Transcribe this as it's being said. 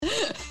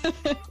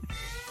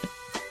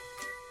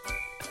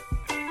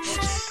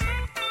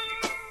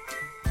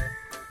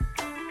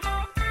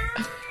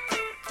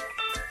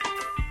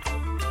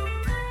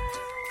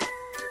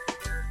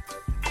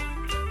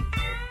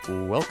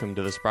Welcome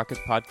to the Sprocket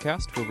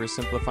Podcast, where we're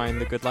simplifying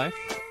the good life.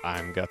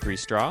 I'm Guthrie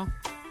Straw.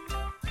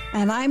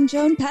 And I'm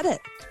Joan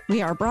Pettit.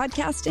 We are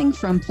broadcasting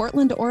from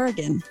Portland,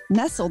 Oregon,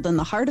 nestled in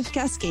the heart of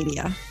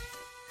Cascadia.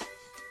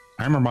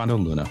 I'm Armando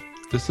Luna.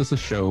 This is a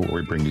show where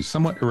we bring you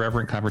somewhat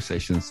irreverent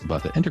conversations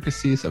about the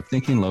intricacies of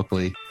thinking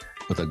locally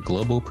with a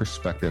global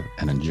perspective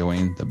and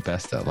enjoying the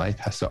best that life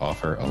has to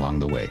offer along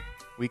the way.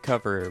 We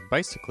cover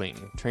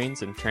bicycling,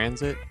 trains and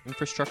transit,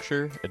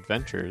 infrastructure,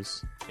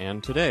 adventures,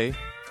 and today,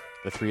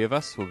 the three of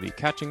us will be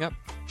catching up,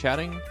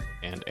 chatting,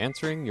 and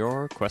answering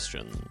your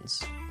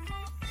questions.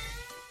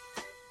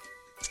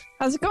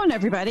 How's it going,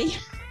 everybody?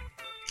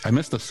 I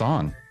missed the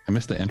song. I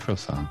missed the intro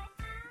song.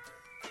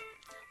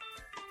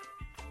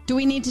 Do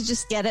we need to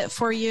just get it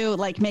for you,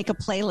 like make a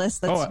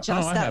playlist that's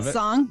that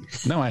song?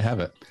 No, I have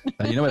it.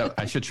 You know what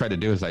I should try to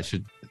do is I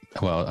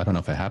don't know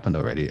if it happened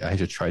already. I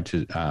should try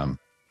to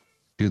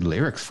do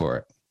lyrics for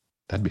it.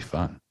 That'd be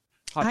fun.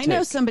 I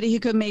know somebody who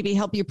could maybe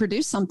help you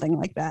produce something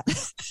like that.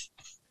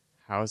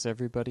 How's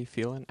everybody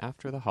feeling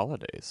after the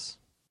holidays?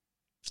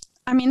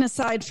 I mean,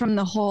 aside from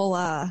the whole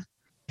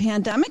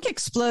pandemic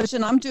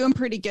explosion, I'm doing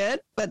pretty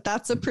good, but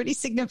that's a pretty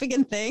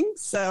significant thing.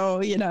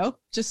 So,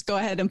 just go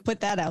ahead and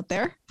put that out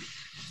there.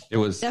 It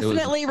was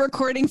definitely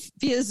recording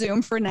via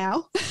Zoom for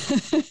now.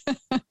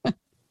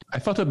 I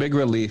felt a big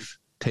relief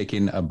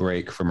taking a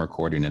break from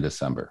recording in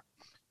December.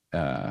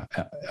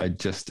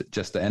 Just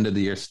the end of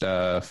the year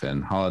stuff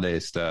and holiday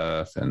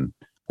stuff and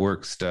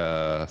work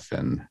stuff.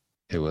 And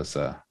it was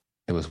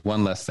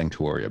one less thing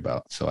to worry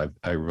about. So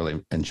I really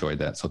enjoyed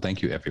that. So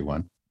thank you,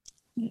 everyone.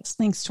 Yes,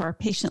 thanks to our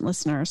patient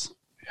listeners.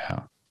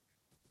 Yeah.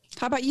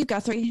 How about you,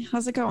 Guthrie?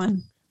 How's it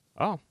going?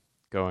 Oh,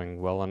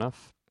 going well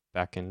enough.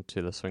 Back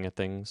into the swing of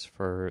things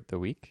for the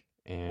week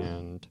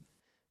and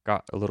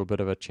got a little bit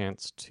of a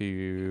chance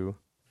to,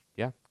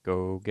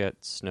 go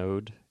get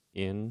snowed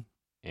in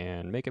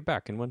and make it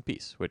back in one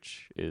piece,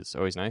 which is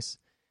always nice.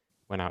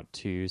 Went out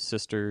to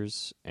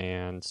Sisters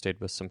and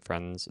stayed with some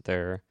friends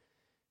there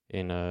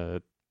in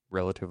a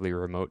relatively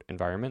remote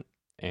environment.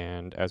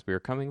 And as we were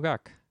coming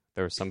back,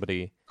 there was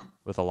somebody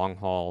with a long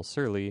haul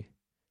Surly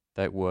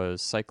that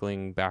was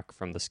cycling back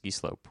from the ski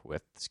slope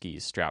with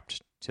skis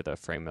strapped to the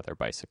frame of their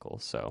bicycle.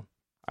 So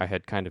I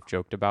had kind of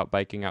joked about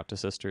biking out to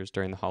Sisters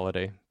during the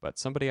holiday, but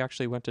somebody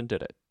actually went and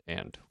did it,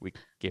 and we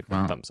gave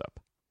them a thumbs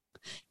up.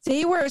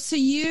 They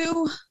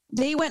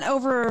went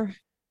over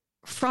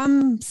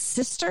from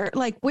Sister,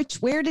 like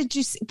where did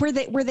you, were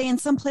they in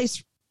some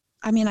place?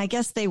 I mean, I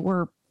guess they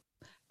were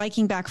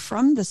biking back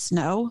from the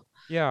snow.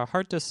 Yeah,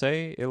 hard to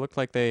say. It looked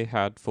like they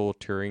had full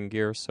touring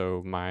gear,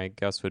 so my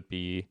guess would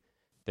be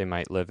they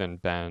might live in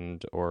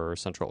Bend or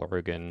Central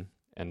Oregon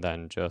and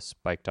then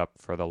just biked up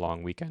for the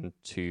long weekend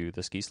to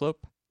the ski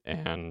slope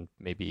and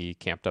maybe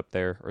camped up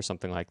there or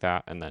something like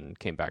that and then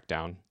came back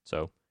down.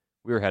 So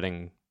we were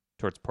heading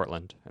towards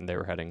Portland and they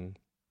were heading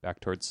back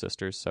towards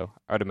Sisters. So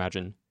I would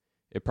imagine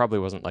it probably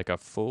wasn't like a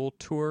full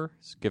tour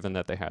given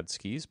that they had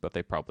skis, but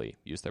they probably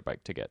used their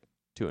bike to get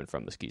to and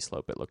from the ski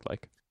slope, it looked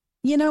like.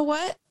 You know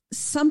what?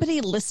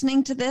 Somebody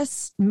listening to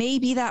this may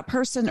be that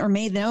person or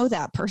may know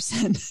that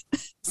person.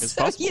 It's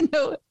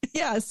possible.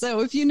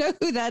 So if you know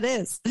who that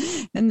is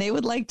and they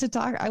would like to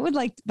talk,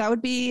 that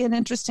would be an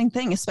interesting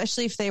thing,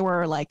 especially if they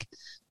were like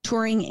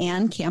touring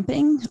and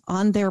camping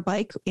on their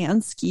bike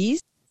and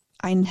skis.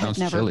 I had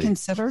never chilly.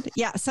 Considered.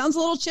 Yeah, sounds a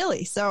little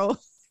chilly. So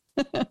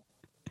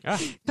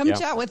come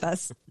chat with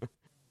us.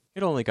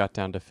 It only got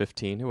down to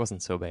 15. It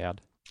wasn't so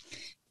bad.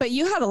 But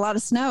you had a lot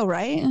of snow,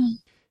 right?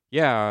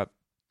 Yeah.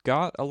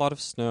 Got a lot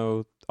of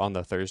snow on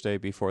the Thursday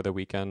before the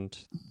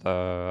weekend.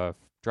 The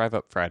drive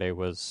up Friday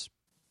was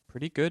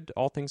pretty good,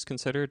 all things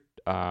considered.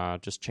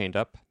 Just chained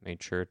up,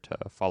 made sure to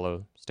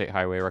follow state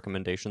highway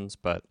recommendations,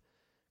 but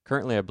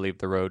currently I believe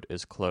the road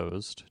is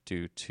closed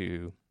due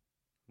to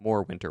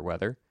more winter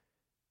weather.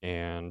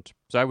 And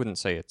so I wouldn't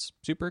say it's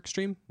super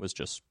extreme, was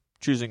just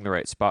choosing the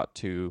right spot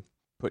to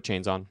put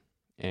chains on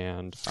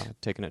and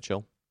taking it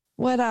chill.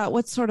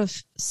 What sort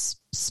of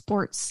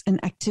sports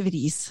and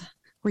activities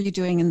were you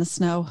doing in the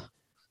snow?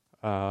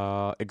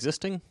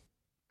 Existing,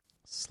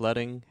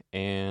 sledding,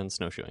 and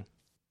snowshoeing.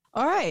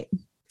 All right.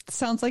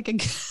 Sounds like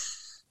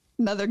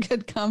another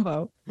good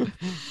combo.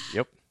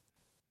 Yep.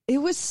 It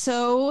was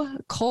so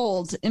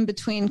cold in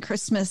between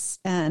Christmas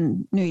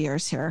and New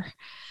Year's here.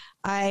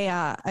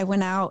 I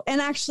went out,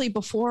 and actually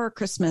before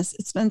Christmas,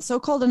 it's been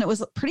so cold and it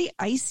was pretty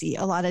icy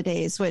a lot of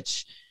days,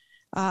 which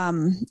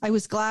I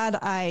was glad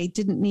I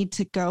didn't need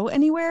to go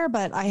anywhere,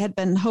 but I had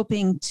been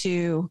hoping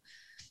to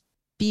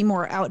be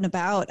more out and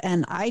about.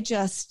 And I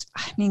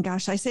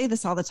say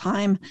this all the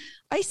time.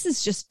 Ice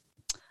is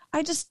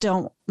I just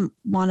don't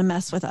want to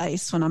mess with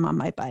ice when I'm on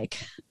my bike.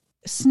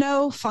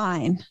 Snow,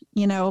 fine,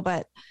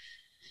 but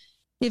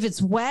if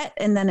it's wet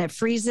and then it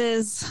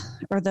freezes,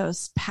 or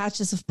those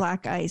patches of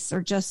black ice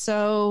are just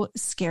so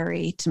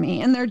scary to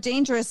me, and they're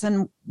dangerous.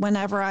 And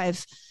whenever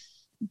I've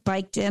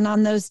biked in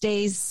on those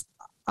days,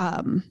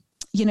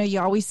 you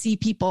always see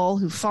people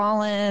who've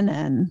fallen.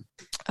 And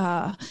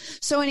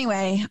so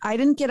anyway, I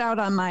didn't get out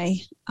on my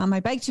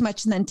bike too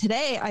much. And then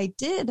today I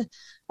did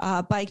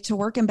bike to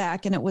work and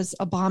back, and it was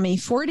a balmy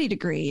 40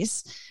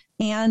 degrees.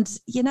 And,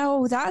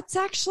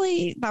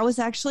 that was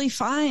actually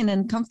fine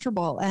and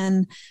comfortable.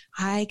 And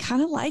I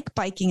kind of like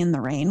biking in the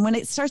rain. When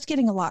it starts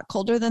getting a lot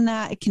colder than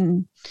that,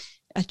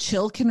 a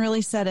chill can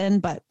really set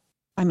in. But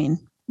I mean,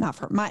 not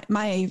for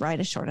my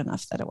ride is short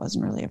enough that it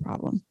wasn't really a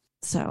problem.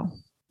 So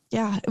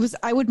yeah,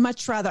 I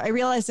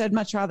realized I'd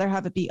much rather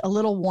have it be a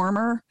little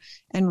warmer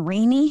and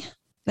rainy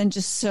than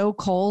just so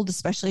cold,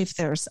 especially if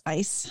there's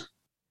ice.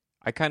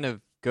 I kind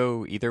of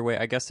go either way,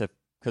 I guess,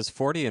 because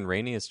 40 and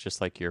rainy is just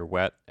like you're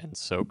wet and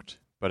soaked.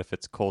 But if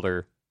it's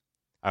colder,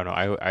 I don't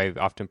know. I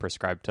often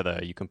prescribe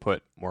you can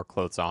put more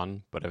clothes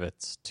on, but if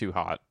it's too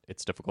hot,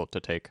 it's difficult to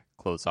take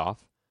clothes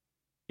off.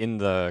 In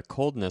the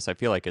coldness, I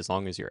feel like as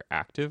long as you're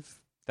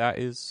active, that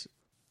is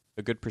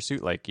a good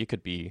pursuit. Like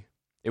it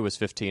was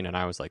 15 and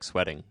I was like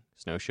sweating,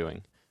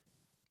 snowshoeing.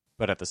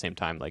 But at the same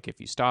time, like if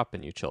you stop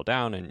and you chill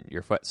down and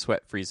your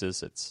sweat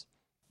freezes, it's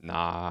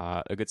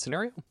not a good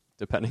scenario,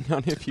 depending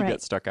on if you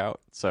get stuck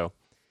out. So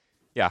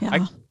yeah.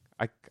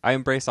 I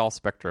embrace all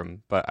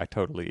spectrum, but I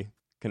totally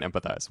can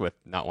empathize with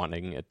not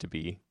wanting it to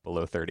be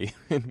below 30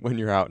 when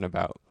you're out and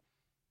about.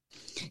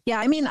 Yeah,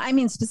 I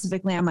mean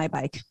specifically on my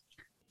bike.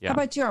 Yeah. How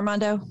about you,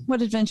 Armando?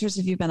 What adventures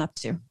have you been up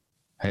to?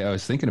 Hey, I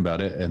was thinking about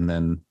it, and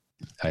then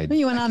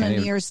you went on a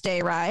New Year's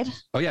Day ride.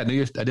 Oh yeah,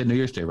 I did New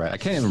Year's Day ride. I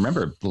can't even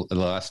remember the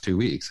last 2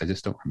 weeks. I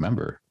just don't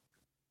remember.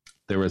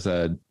 There was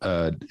a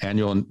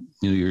annual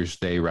New Year's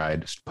Day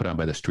ride put on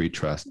by the Street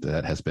Trust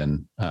that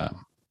hasn't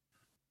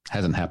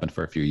happened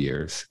for a few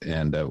years,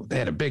 and they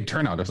had a big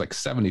turnout. There's like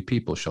 70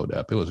 people showed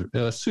up. It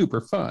was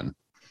super fun.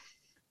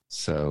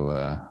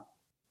 So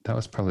that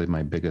was probably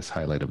my biggest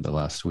highlight of the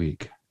last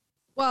week.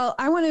 Well,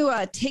 I want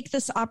to take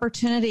this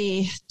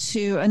opportunity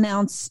to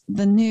announce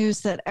the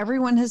news that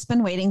everyone has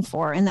been waiting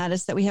for, and that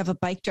is that we have a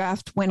bike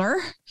draft winner.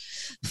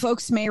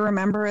 Folks may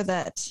remember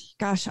that,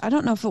 gosh, I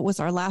don't know if it was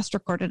our last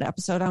recorded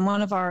episode. On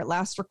one of our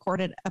last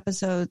recorded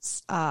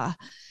episodes,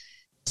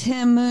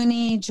 Tim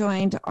Mooney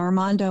joined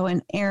Armando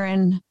and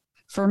Aaron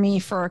for me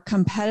for a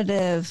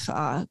competitive,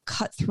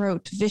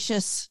 cutthroat,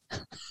 vicious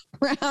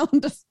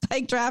round of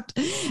bike draft.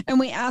 And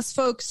we asked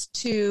folks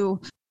to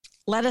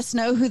let us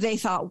know who they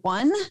thought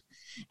won.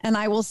 And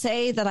I will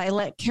say that I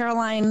let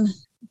Caroline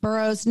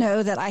Burrows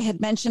know that I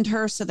had mentioned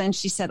her. So then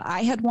she said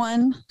I had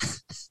won.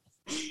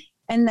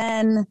 And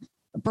then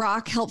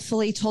Brock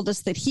helpfully told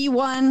us that he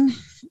won.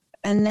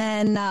 And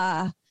then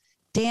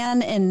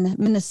Dan in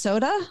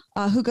Minnesota,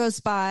 who goes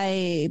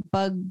by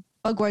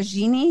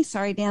Bugwajini.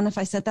 Sorry, Dan, if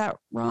I said that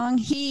wrong.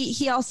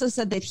 He also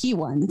said that he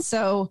won.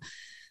 So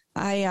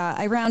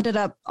I rounded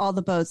up all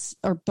the boats.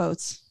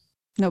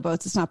 No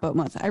boats. It's not boat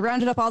month. I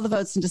rounded up all the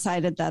votes and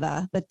decided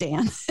that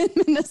Dan in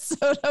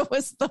Minnesota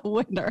was the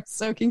winner.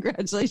 So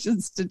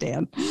congratulations to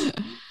Dan.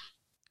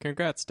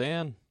 Congrats,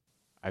 Dan.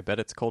 I bet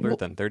it's colder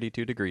than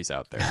 32 degrees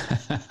out there.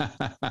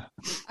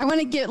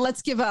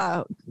 Let's give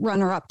a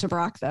runner up to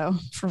Brock though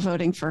for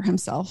voting for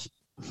himself.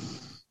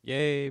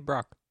 Yay,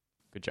 Brock.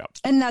 Good job.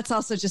 And that's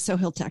also just so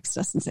he'll text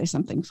us and say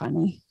something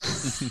funny.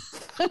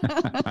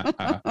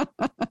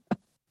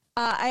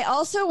 I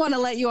also want to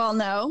let you all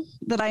know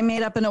that I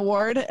made up an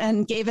award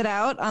and gave it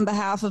out on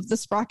behalf of the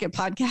Sprocket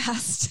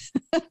podcast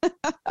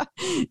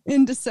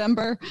in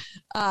December.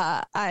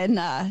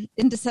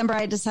 In December,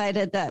 I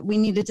decided that we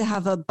needed to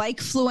have a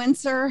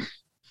bike-fluencer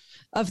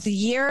of the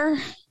year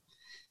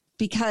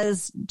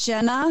because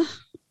Jenna,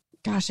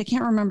 gosh, I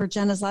can't remember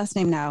Jenna's last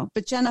name now,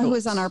 but Jenna, Phillips, who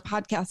was on our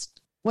podcast.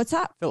 What's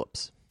that?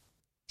 Phillips.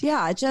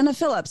 Yeah, Jenna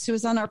Phillips, who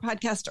was on our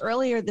podcast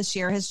earlier this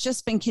year, has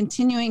just been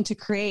continuing to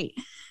create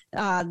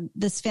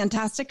this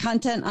fantastic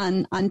content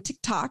on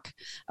TikTok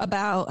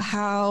about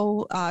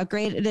how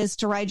great it is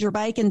to ride your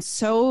bike. And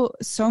so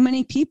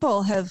many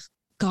people have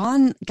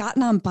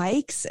gotten on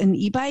bikes and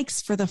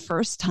e-bikes for the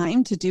first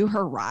time to do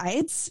her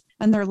rides,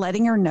 and they're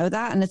letting her know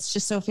that. And it's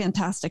just so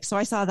fantastic. So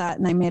I saw that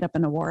and I made up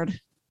an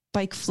award,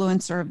 Bike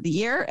Fluencer of the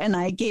Year, and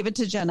I gave it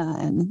to Jenna,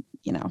 and,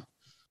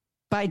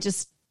 by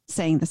just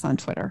saying this on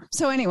Twitter.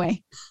 So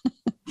anyway,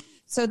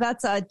 so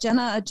that's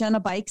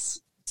Jenna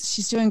Bikes.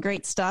 She's doing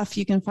great stuff.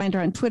 You can find her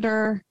on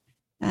Twitter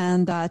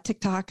and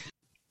TikTok.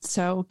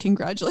 So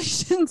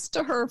congratulations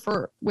to her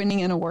for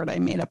winning an award I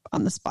made up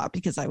on the spot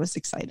because I was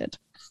excited.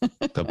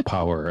 The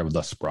power of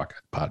the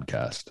Sprocket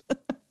podcast.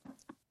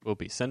 We'll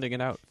be sending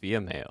it out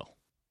via mail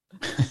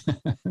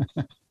to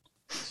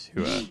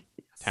a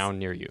town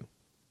near you.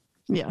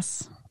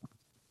 Yes.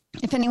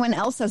 If anyone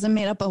else has a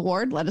made up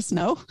award, let us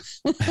know.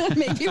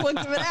 Maybe we'll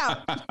give it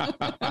out.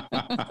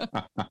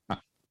 I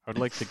would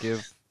like to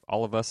give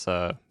all of us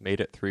a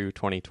Made It Through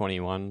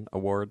 2021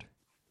 award.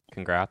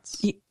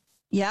 Congrats.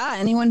 Yeah,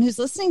 anyone who's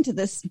listening to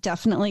this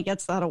definitely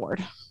gets that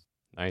award.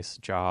 Nice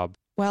job.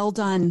 Well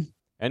done.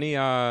 Any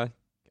are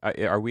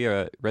we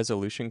a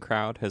resolution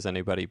crowd? Has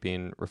anybody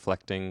been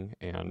reflecting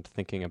and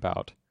thinking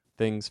about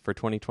things for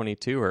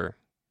 2022, or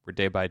we're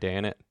day by day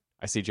in it?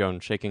 I see Joan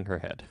shaking her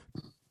head.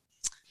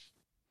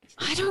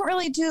 I don't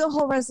really do the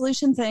whole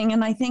resolution thing.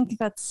 And I think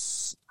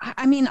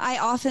I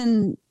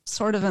often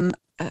sort of am.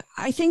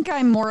 I think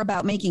I'm more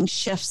about making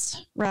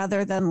shifts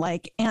rather than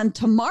like, and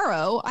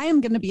tomorrow I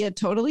am going to be a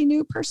totally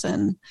new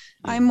person.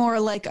 I'm more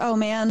like, oh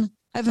man,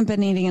 I haven't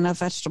been eating enough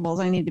vegetables.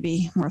 I need to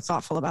be more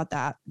thoughtful about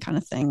that kind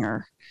of thing.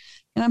 And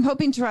I'm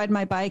hoping to ride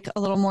my bike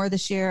a little more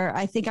this year.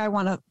 I think I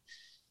want to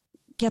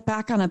get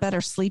back on a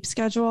better sleep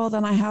schedule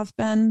than I have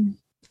been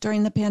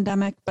during the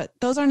pandemic, but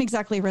those aren't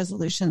exactly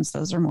resolutions.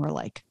 Those are more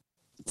like,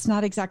 it's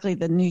not exactly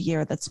the new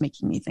year that's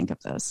making me think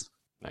of those.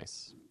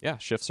 Nice. Yeah,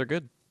 shifts are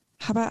good.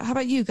 How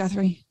about you,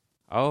 Guthrie?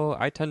 Oh,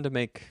 I tend to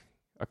make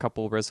a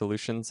couple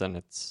resolutions, and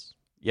it's,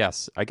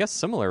 yes, I guess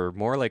similar,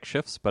 more like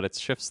shifts, but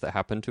it's shifts that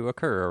happen to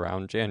occur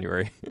around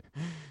January.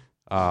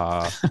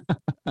 I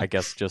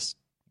guess just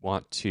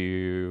want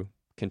to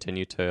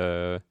continue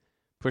to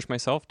push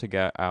myself to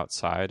get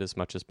outside as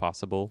much as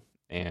possible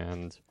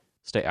and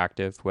stay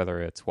active, whether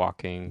it's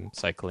walking,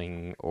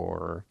 cycling,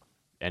 or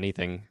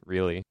anything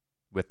really.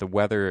 With the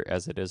weather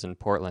as it is in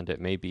Portland, it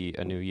may be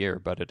a new year,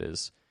 but it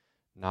is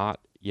not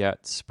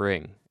yet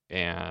spring.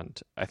 And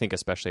I think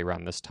especially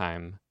around this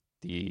time,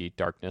 the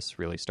darkness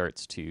really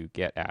starts to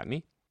get at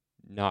me.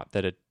 Not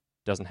that it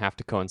doesn't have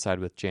to coincide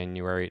with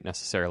January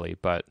necessarily,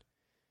 but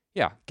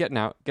yeah, getting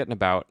out, getting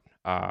about,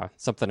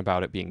 something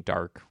about it being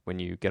dark when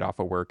you get off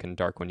of work and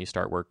dark when you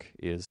start work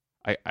is,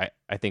 I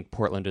think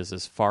Portland is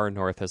as far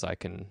north as I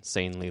can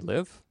sanely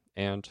live.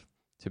 And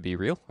to be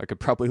real, I could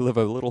probably live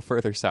a little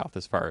further south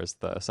as far as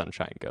the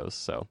sunshine goes.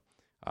 So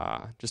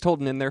just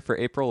holding in there for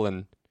April,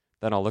 and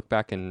then I'll look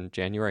back in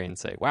January and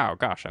say, wow,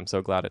 gosh, I'm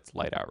so glad it's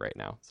light out right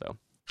now. So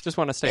just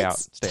want to stay out,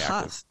 stay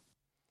active.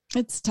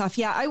 It's tough.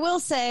 Yeah, I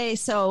will say,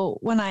 so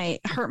when I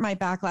hurt my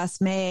back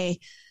last May,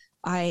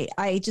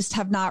 I just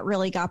have not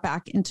really got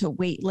back into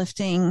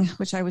weightlifting,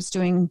 which I was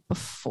doing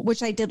before,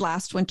 which I did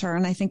last winter,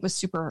 and I think was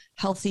super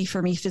healthy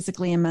for me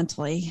physically and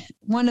mentally.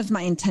 One of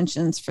my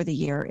intentions for the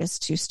year is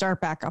to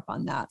start back up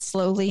on that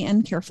slowly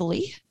and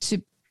carefully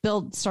to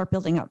start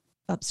building up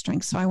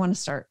strength. So I want to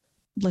start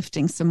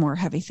lifting some more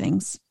heavy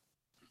things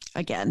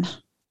again.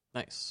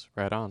 Nice.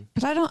 Right on.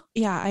 But I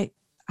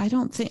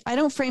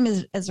don't frame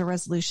it as a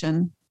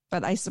resolution,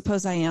 but I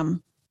suppose I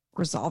am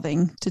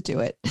resolving to do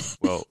it.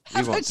 Well,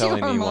 we won't tell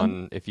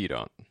anyone if you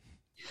don't.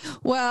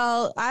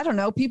 Well, I don't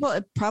know.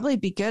 It'd probably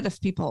be good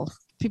if people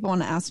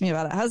want to ask me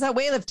about it. How's that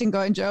weightlifting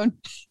going, Joan?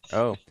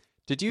 Oh,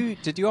 did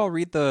you all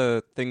read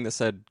the thing that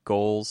said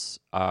goals?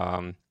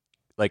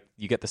 Like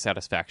you get the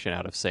satisfaction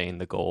out of saying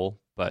the goal,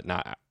 but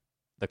not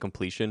the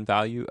completion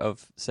value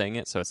of saying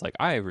it. So it's like,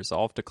 I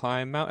resolved to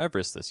climb Mount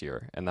Everest this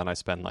year. And then I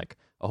spend like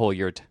a whole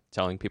year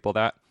telling people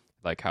that,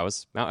 like, how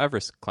is Mount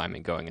Everest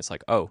climbing going? It's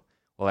like, oh,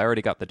 well, I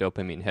already got the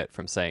dopamine hit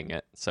from saying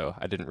it, so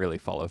I didn't really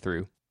follow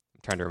through.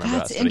 I'm trying to remember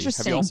that study.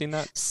 Interesting. Have you all seen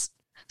that?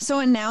 So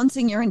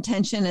announcing your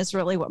intention is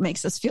really what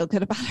makes us feel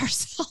good about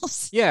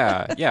ourselves.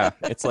 Yeah.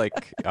 It's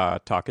like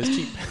talk is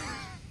cheap.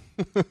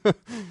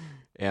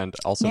 And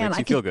also makes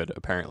you feel good,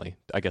 apparently,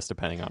 I guess,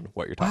 depending on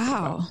what you're talking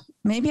about. Wow.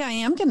 Maybe I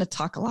am going to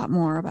talk a lot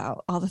more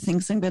about all the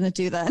things I'm going to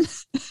do then.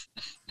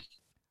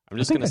 I'm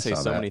just going to say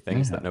so many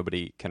things that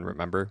nobody can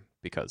remember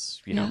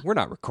because, we're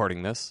not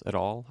recording this at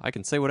all. I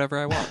can say whatever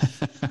I want.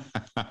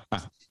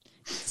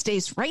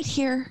 Stays right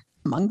here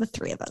among the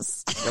three of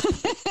us.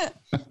 Yep.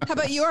 How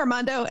about you,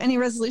 Armando? Any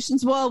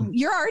resolutions? Well,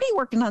 you're already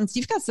working on,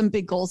 you've got some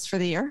big goals for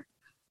the year.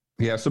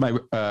 Yeah. So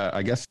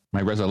I guess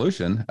my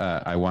resolution,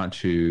 I want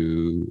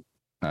to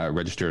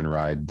register and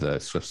ride the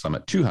Swift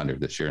Summit 200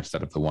 this year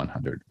instead of the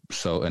 100.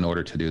 So in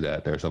order to do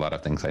that, there's a lot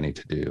of things I need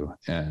to do.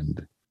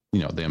 And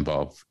they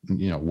involve,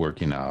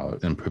 working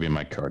out, improving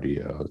my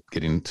cardio,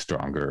 getting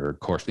stronger,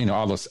 course,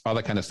 all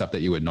that kind of stuff that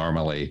you would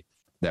normally,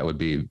 that would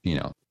be,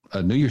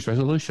 a New Year's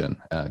resolution,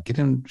 get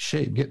in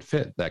shape, get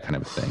fit, that kind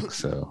of thing.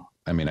 So,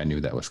 I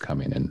knew that was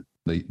coming, and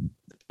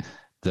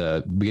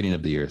the beginning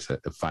of the year is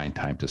a fine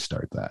time to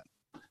start that,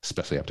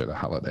 especially after the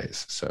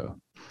holidays. So,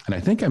 and I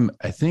think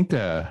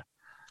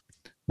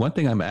one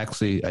thing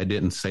I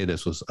didn't say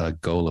this was a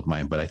goal of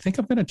mine, but I think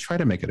I'm going to try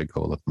to make it a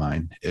goal of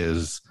mine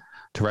is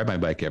to ride my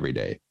bike every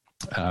day.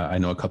 I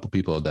know a couple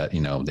people that,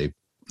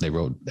 they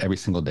rode every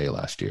single day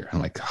last year. I'm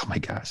like, oh my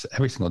gosh,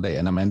 every single day.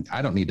 And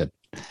I don't need to,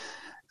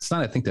 it's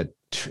not, I think that,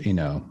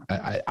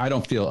 I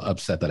don't feel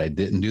upset that I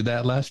didn't do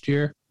that last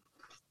year,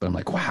 but I'm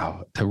like,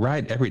 wow, to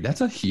ride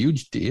that's a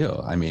huge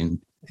deal.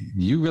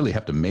 You really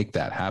have to make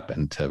that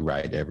happen to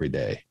ride every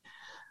day.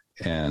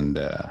 And,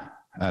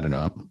 I don't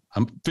know.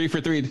 I'm 3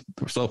 for 3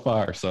 so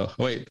far. So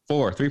wait,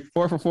 4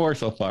 for 4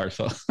 so far.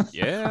 So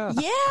yeah,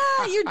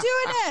 you're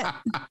doing it.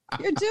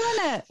 You're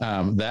doing it.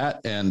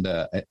 That and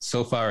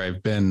so far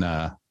I've been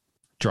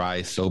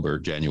dry sober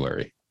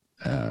January,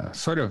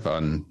 sort of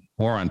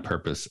more on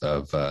purpose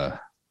of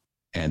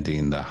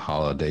ending the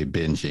holiday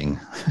binging,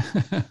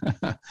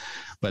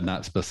 but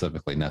not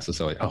specifically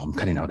necessarily. Oh, I'm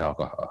cutting out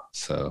alcohol.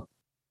 So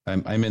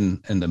I'm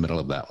in the middle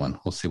of that one.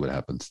 We'll see what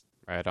happens.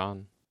 Right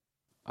on.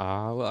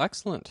 Well,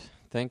 excellent.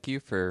 Thank you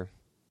for,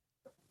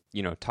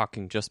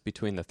 talking just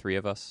between the three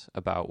of us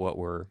about what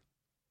we're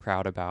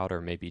proud about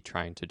or maybe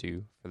trying to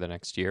do for the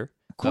next year.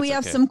 We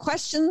have some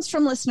questions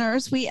from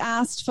listeners. We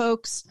asked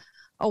folks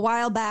a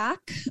while back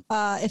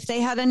if they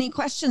had any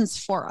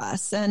questions for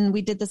us, and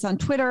we did this on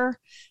Twitter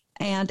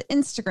and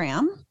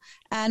Instagram,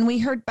 and we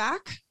heard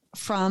back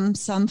from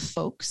some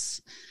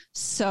folks.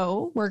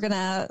 So we're going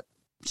to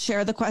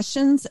share the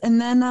questions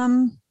and then,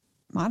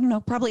 I don't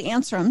know, probably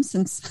answer them,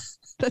 since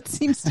that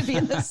seems to be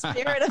in the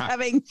spirit of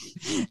having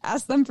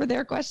asked them for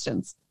their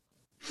questions.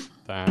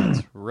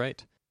 That's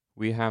right.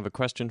 We have a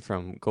question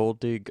from Go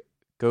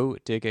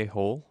Dig a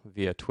Hole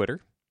via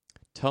Twitter.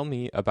 Tell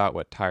me about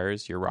what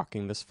tires you're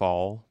rocking this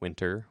fall,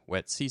 winter,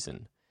 wet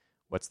season.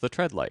 What's the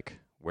tread like?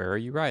 Where are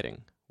you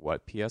riding?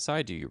 What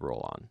PSI do you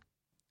roll on?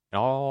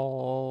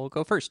 I'll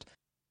go first.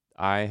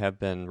 I have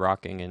been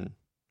rocking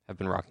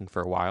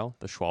for a while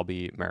the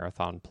Schwalbe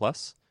Marathon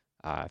Plus.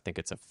 I think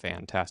it's a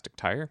fantastic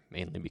tire,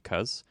 mainly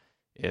because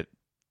it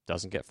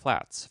doesn't get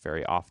flats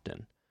very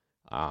often.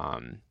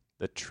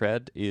 The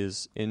tread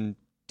is in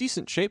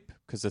decent shape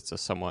because it's a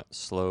somewhat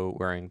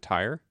slow-wearing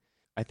tire.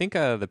 I think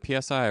the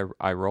PSI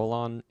I roll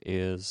on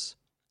is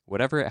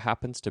whatever it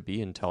happens to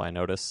be until I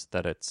notice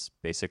that it's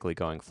basically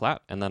going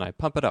flat, and then I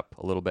pump it up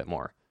a little bit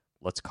more.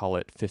 Let's call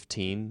it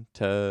 15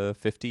 to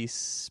 50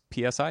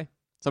 PSI.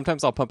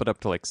 Sometimes I'll pump it up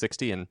to like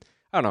 60, and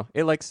I don't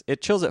know,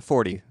 it chills at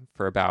 40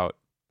 for about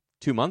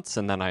 2 months,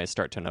 and then I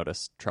start to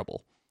notice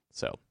trouble.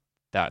 So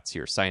that's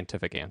your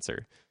scientific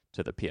answer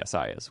to the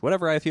PSI, is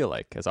whatever I feel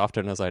like, as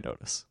often as I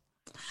notice.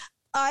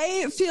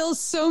 I feel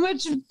so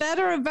much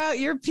better about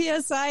your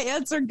PSI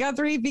answer,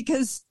 Guthrie,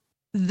 because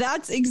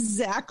that's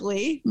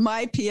exactly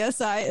my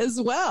PSI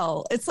as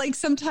well. It's like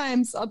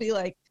sometimes I'll be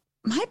like,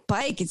 my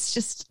bike, it's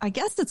just, I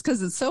guess it's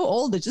because it's so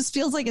old, it just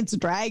feels like it's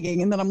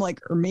dragging. And then I'm like,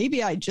 or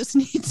maybe I just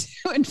need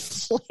to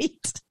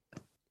inflate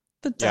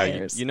the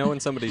tires. Yeah, you know when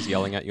somebody's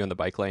yelling at you in the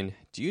bike lane,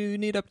 do you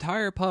need a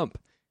tire pump?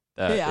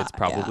 It's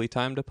probably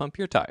time to pump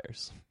your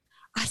tires.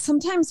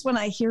 Sometimes when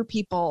I hear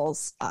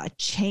people's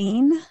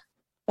chain,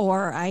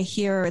 or I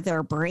hear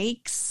their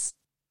brakes,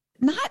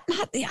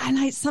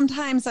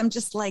 sometimes I'm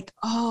just like,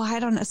 oh, I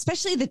don't know,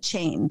 especially the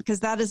chain, because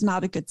that is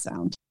not a good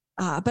sound.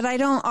 But I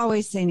don't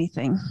always say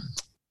anything.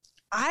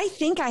 I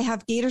think I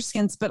have gator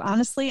skins, but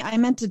honestly, I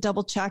meant to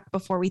double check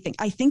before we think.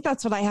 I think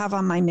that's what I have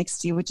on my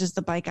Mixed, which is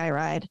the bike I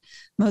ride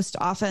most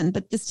often.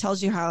 But this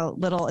tells you how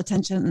little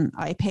attention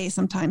I pay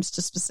sometimes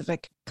to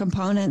specific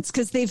components,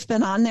 because they've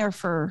been on there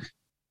for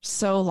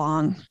so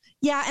long.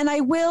 Yeah, and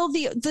I will.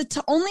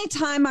 The only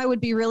time I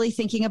would be really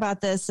thinking about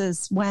this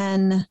is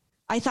when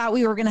I thought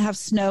we were going to have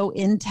snow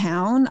in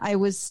town. I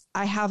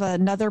have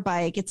another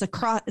bike. It's a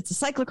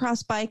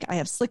cyclocross bike. I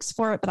have slicks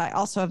for it, but I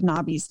also have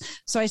knobbies.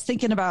 So I was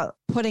thinking about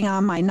putting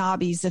on my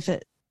knobbies if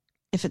it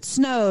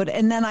snowed,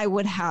 and then I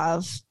would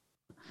have,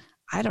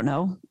 I don't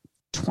know,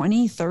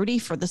 20, 30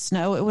 for the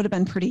snow. It would have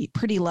been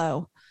pretty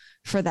low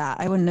for that.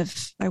 I wouldn't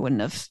have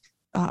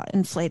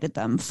inflated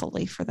them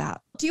fully for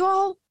that. Do you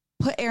all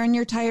put air in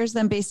your tires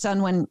then based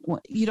on when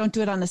you don't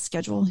do it on a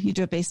schedule? You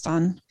do it based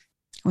on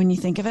when you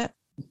think of it?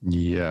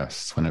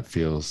 Yes, when it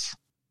feels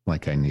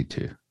like I need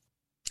to.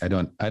 I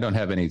don't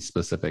have any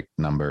specific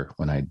number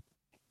when I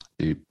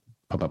do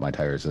pump up my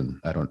tires,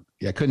 and I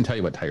couldn't tell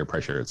you what tire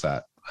pressure it's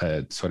at.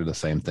 It's sort of the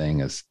same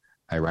thing as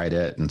I ride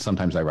it, and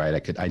sometimes I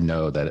ride. I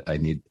know that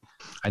it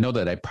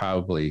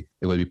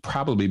would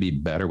probably be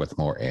better with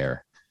more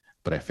air.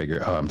 But I figure,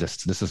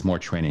 this is more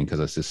training because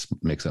it just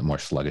makes it more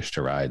sluggish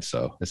to ride.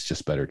 So it's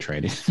just better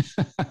training.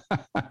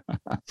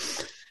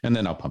 And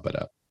then I'll pump it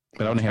up.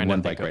 But I only have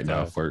one bike right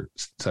now for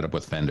set up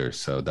with fenders.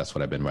 So that's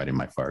what I've been riding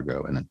my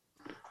Fargo. And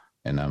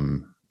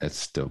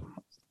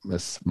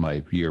it's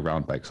my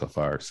year-round bike so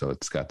far. So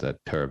it's got the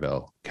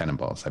Taravel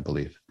Cannonballs, I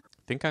believe.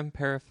 I think I'm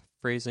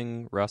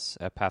paraphrasing Russ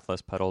at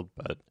Pathless Pedaled,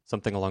 but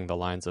something along the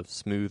lines of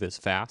smooth is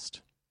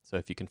fast. So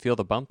if you can feel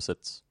the bumps,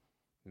 it's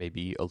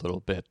maybe a little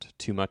bit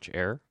too much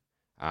air.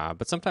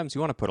 But sometimes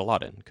you want to put a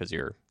lot in because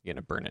you're going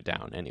to burn it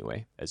down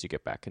anyway as you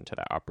get back into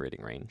that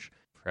operating range.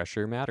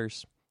 Pressure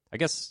matters. I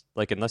guess,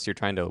 unless you're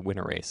trying to win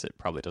a race, it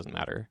probably doesn't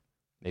matter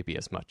maybe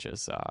as much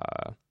as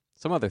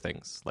some other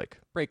things like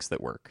brakes that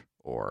work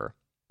or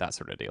that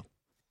sort of deal.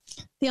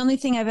 The only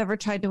thing I've ever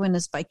tried to win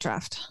is bike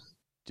draft.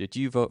 Did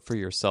you vote for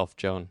yourself,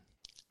 Joan?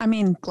 I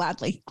mean,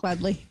 gladly. That's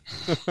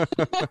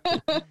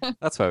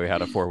why we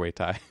had a 4-way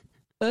tie.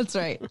 That's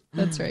right.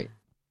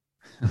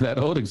 That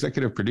old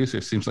executive producer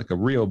seems like a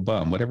real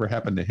bum. Whatever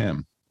happened to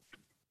him?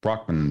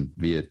 Brockman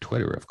via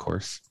Twitter, of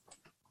course.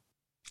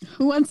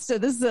 This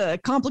is a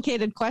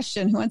complicated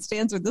question. Who wants to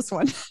answer this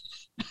one?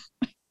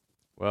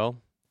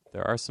 Well,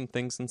 there are some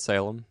things in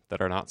Salem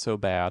that are not so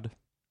bad,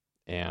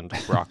 and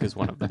Brock is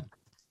one of them.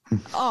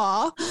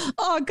 Aw,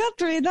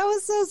 Guthrie, that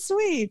was so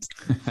sweet.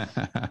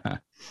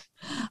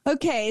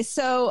 Okay,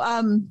 so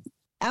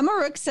Emma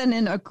Rook sent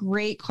in a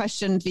great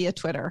question via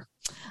Twitter.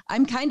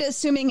 I'm kind of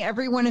assuming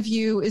every one of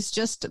you is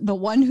just the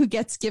one who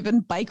gets given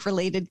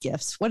bike-related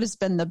gifts. What has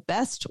been the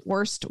best,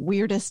 worst,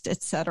 weirdest,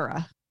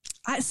 etc.?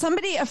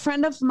 A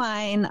friend of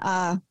mine,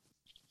 a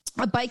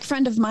bike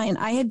friend of mine,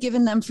 I had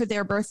given them for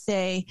their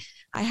birthday.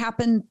 I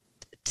happened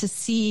to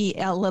see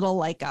a little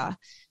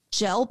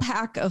gel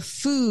pack of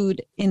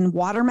food in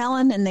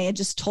watermelon. And they had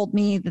just told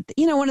me that,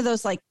 one of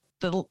those like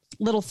the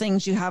little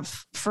things you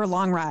have for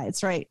long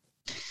rides, right?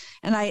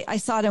 And I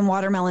saw it in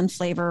watermelon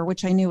flavor,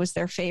 which I knew was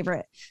their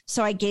favorite.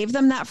 So I gave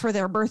them that for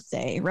their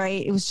birthday,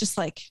 right? It was just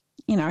like,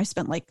 I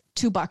spent like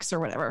 $2 or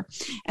whatever.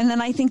 And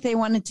then I think they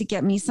wanted to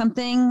get me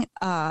something,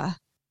 but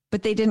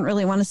they didn't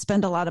really want to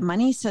spend a lot of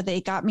money. So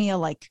they got me a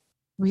like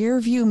rear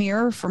view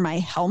mirror for my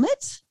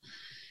helmet,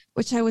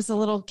 which I was a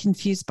little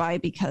confused by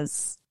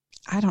because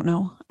I don't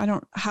know. I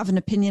don't have an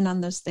opinion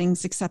on those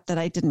things, except that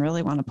I didn't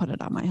really want to put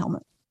it on my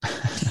helmet.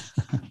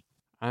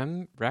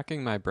 I'm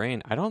racking my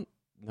brain. I don't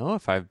know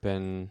if I've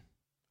been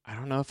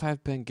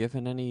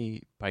given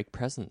any bike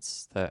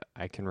presents that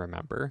I can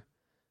remember.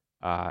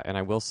 And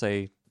I will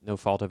say, no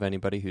fault of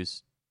anybody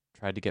who's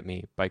tried to get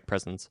me bike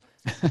presents.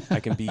 I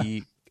can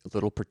be a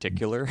little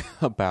particular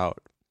about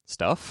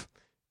stuff,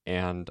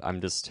 and I'm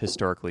just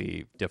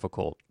historically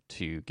difficult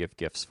to give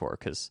gifts for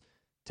because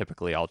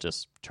typically I'll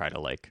just try to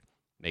like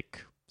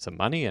make some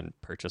money and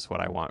purchase what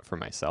I want for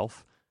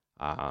myself.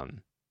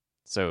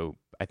 So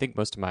I think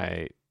most of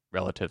my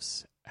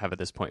relatives have at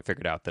this point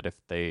figured out that if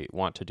they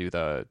want to do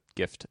the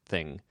gift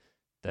thing,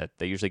 that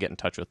they usually get in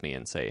touch with me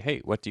and say,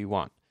 hey, what do you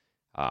want?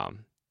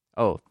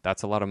 Oh,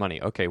 that's a lot of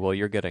money. Okay, well,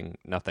 you're getting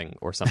nothing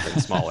or something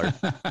smaller.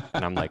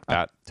 And I'm like,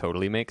 that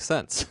totally makes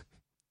sense.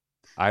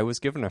 I was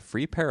given a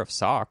free pair of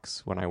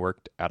socks when I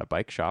worked at a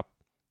bike shop,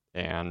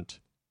 and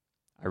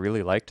I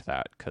really liked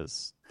that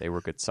because they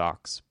were good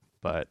socks.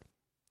 But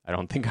I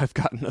don't think I've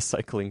gotten a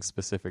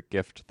cycling-specific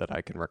gift that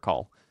I can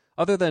recall.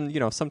 Other than,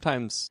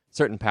 sometimes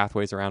certain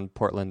pathways around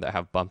Portland that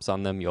have bumps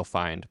on them, you'll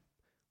find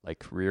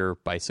like rear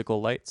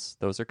bicycle lights.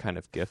 Those are kind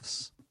of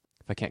gifts.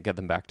 If I can't get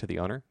them back to the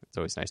owner, it's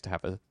always nice to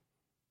have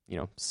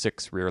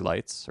 6 rear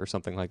lights or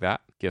something like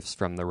that. Gifts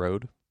from the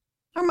road.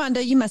 Armando,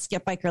 you must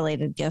get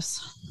bike-related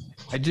gifts.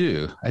 I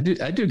do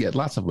get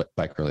lots of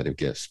bike-related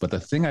gifts. But the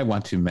thing I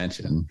want to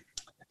mention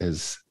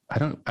is I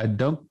don't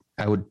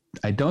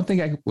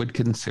think I would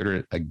consider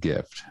it a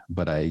gift,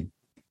 but I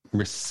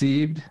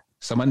received.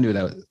 Someone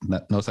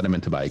that knows that I'm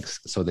into bikes,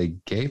 so they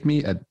gave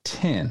me a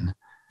tin.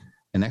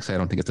 And actually, I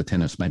don't think it's a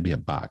tin. This might be a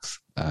box.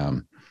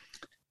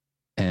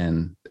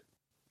 And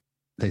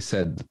they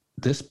said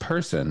this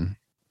person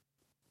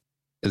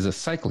is a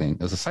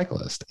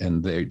cyclist,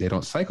 and they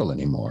don't cycle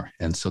anymore.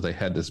 And so they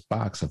had this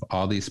box of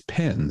all these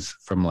pins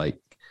from like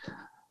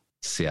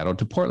Seattle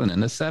to Portland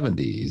in the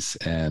 70s,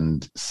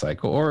 and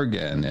Cycle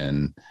Oregon,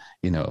 and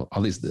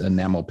all these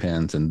enamel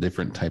pins and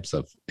different types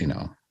of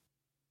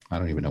I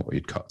don't even know what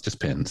you'd call it,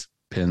 just pins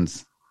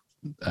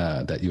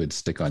that you would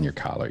stick on your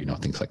collar,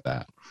 things like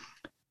that.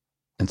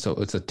 And so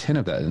it's a tin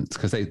of that. And it's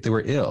because they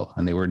were ill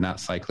and they were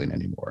not cycling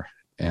anymore.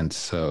 And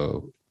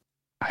so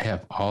I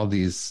have all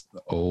these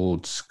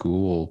old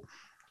school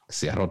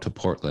Seattle to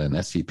Portland,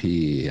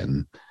 SCP,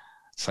 and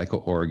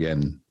Cycle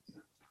Oregon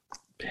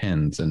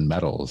pins and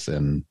medals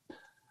and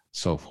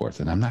so forth.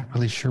 And I'm not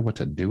really sure what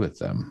to do with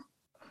them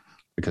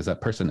because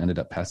that person ended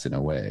up passing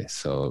away.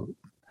 So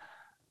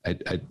they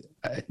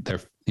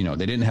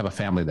didn't have a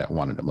family that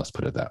wanted them. Let's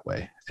put it that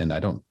way. And I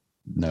don't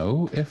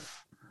know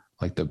if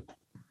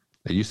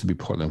they used to be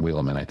Portland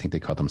Wheelmen. I think they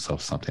call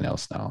themselves something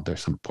else now.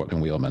 There's some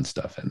Portland Wheelmen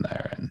stuff in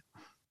there, and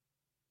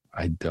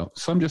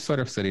so I'm just sort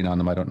of sitting on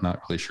them. Not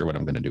really sure what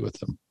I'm going to do with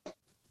them.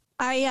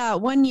 I,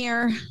 one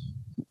year,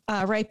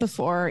 right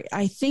before,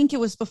 I think it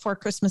was before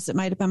Christmas, it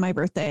might've been my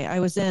birthday.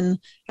 I was in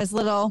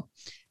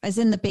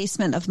the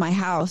basement of my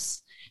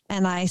house,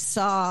 and I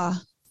saw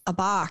a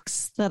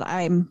box that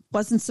I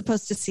wasn't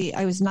supposed to see.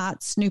 I was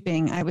not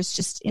snooping. I was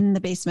just in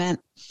the basement,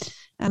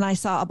 and I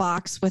saw a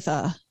box with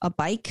a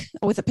bike,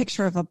 with a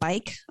picture of a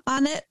bike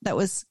on it that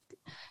was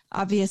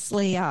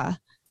obviously going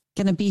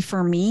to be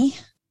for me.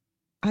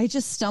 I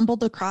just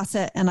stumbled across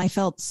it, and I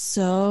felt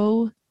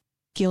so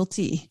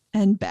guilty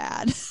and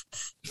bad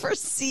for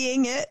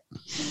seeing it,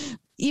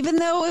 even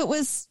though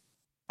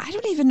I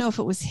don't even know if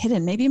it was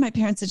hidden. Maybe my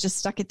parents had just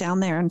stuck it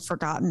down there and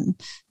forgotten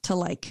to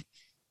like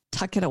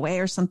tuck it away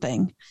or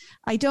something.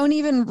 I don't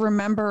even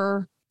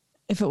remember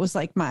if it was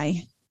like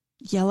my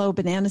yellow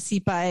banana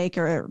seat bike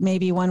or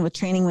maybe one with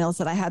training wheels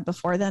that I had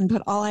before then.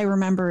 But all I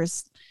remember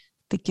is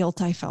the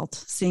guilt I felt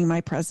seeing my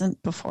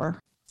present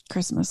before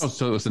Christmas. Oh,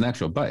 so it was an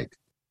actual bike.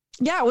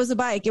 Yeah, it was a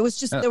bike. It was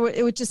just,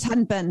 it just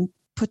hadn't been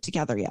put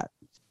together yet.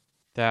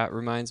 That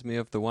reminds me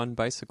of the one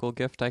bicycle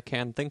gift I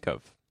can think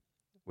of,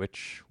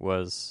 which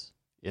was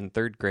in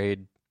 3rd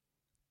grade,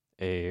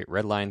 a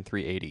Redline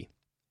 380.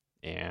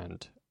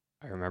 And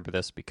I remember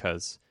this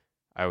because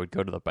I would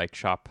go to the bike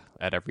shop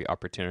at every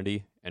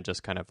opportunity and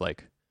just kind of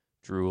like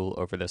drool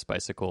over this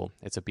bicycle.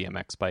 It's a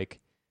BMX bike.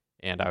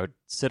 And I would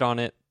sit on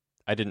it.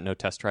 I didn't know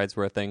test rides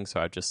were a thing,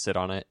 so I'd just sit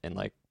on it and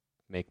like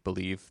make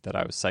believe that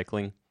I was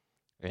cycling.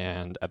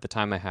 And at the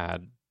time I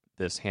had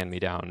this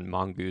hand-me-down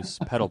Mongoose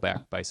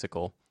pedalback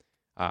bicycle,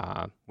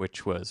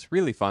 which was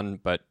really fun,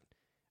 but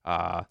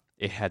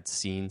it had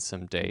seen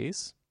some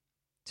days.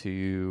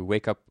 To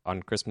wake up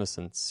on Christmas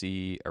and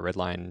see a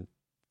Redline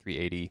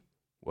 380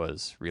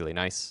 was really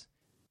nice.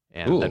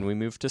 And Then we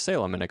moved to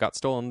Salem, and it got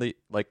stolen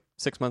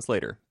 6 months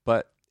later.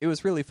 But it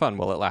was really fun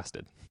while it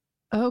lasted.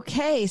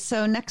 Okay,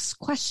 so next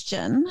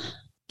question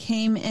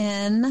came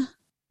in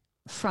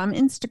from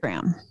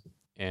Instagram.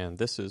 And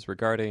this is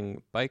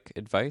regarding bike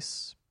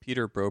advice.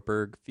 Peter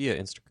Broberg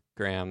via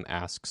Instagram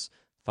asks,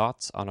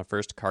 thoughts on a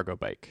first cargo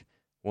bike?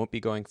 Won't be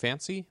going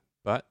fancy,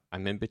 but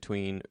I'm in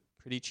between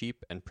pretty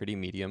cheap and pretty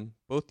medium,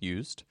 both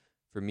used.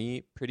 For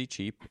me, pretty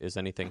cheap is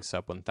anything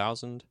sub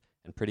 1,000,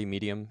 and pretty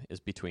medium is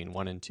between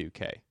 1 and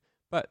 2K.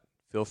 But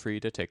feel free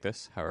to take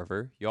this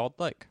however y'all'd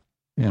like.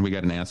 And we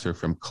got an answer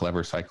from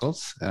Clever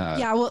Cycles.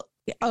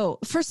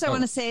 First I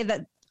want to say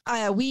that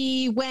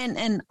we went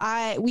and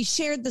we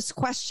shared this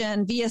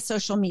question via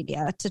social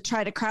media to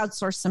try to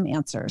crowdsource some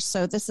answers.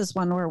 So this is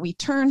one where we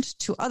turned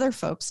to other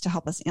folks to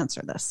help us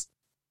answer this.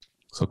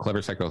 So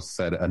Clever Cycles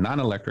said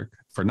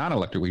for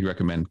non-electric, we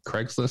recommend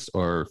Craigslist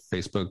or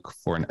Facebook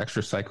for an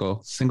extra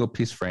cycle, single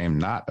piece frame,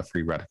 not a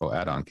free radical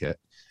add-on kit,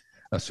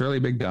 a Surly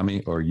Big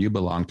Dummy or Yuba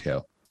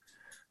Longtail.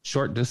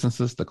 Short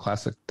distances, the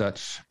classic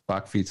Dutch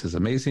Bakfiets is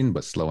amazing,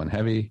 but slow and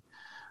heavy.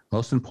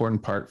 Most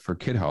important part for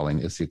kid hauling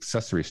is the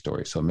accessory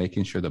story. So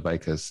making sure the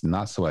bike is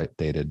not so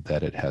outdated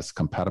that it has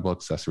compatible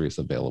accessories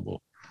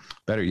available.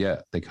 Better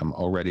yet, they come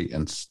already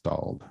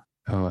installed.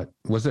 Oh,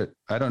 was it?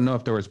 I don't know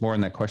if there was more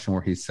in that question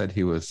where he said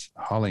he was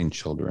hauling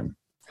children.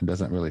 It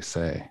doesn't really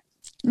say.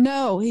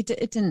 No, it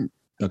didn't.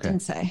 It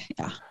didn't say.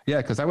 Yeah. Yeah,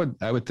 because I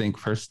would think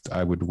first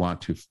I would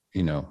want to,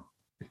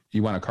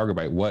 you want a cargo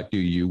bike. What do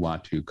you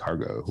want to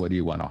cargo? What do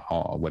you want to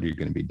haul? What are you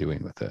going to be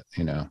doing with it?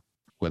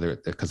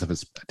 Because if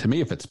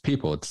it's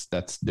people,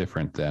 that's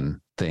different than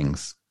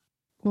things.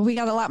 Well, we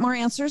got a lot more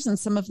answers, and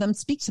some of them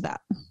speak to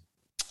that.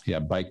 Yeah,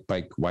 Bike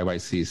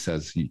YYC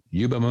says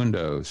Yuba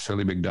Mundo,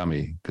 Surly Big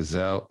Dummy,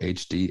 Gazelle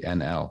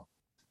HDNL.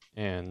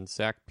 And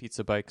Zach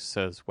Pizza Bikes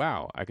says,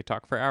 wow, I could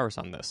talk for hours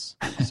on this.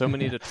 So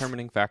many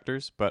determining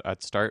factors, but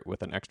I'd start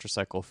with an extra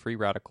cycle free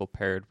radical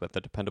paired with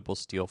a dependable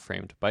steel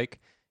framed bike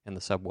in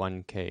the sub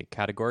 1K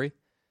category.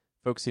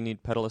 Folks who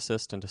need pedal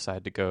assist and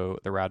decide to go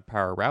the Rad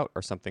Power route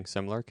or something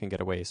similar can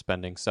get away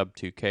spending sub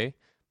 2K,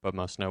 but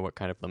most know what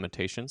kind of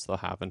limitations they'll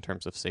have in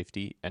terms of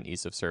safety and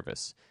ease of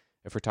service.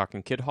 If we're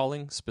talking kid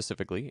hauling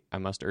specifically, I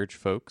must urge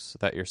folks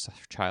that your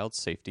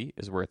child's safety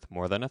is worth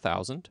more than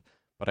 $1,000,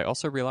 but I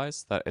also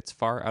realize that it's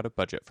far out of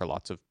budget for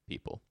lots of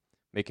people.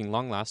 Making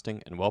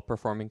long-lasting and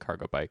well-performing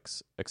cargo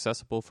bikes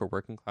accessible for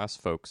working-class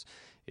folks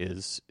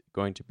is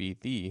going to be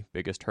the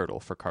biggest hurdle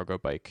for cargo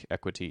bike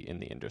equity in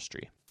the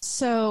industry.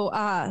 So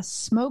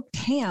Smoked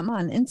Ham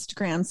on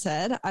Instagram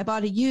said, I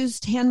bought a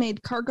used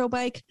handmade cargo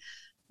bike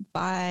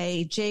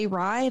by Jay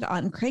Ride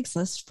on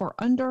Craigslist for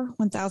under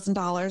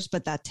 $1,000,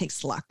 but that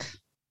takes luck.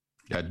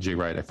 Yeah, Jay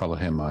Ride, I follow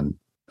him on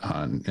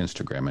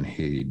Instagram, and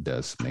he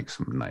does make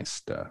some nice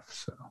stuff.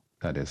 So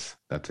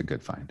that's a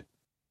good find.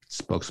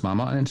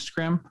 Spokesmama on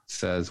Instagram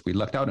says, we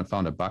lucked out and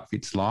found a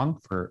Bakfiets long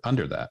for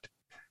under that.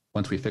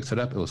 Once we fixed it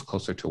up, it was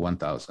closer to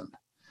 1,000.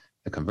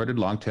 A converted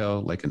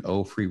longtail like an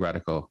O free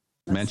radical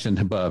mentioned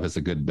above is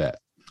a good bet.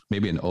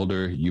 Maybe an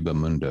older Yuba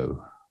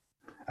Mundo.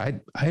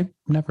 I've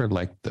never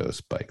liked those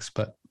bikes,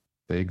 but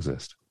they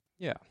exist.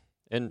 Yeah,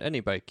 and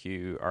any bike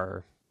you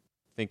are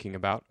thinking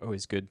about,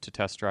 always good to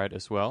test ride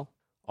as well.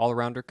 All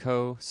Arounder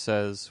Co.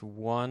 says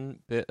one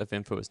bit of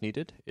info is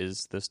needed.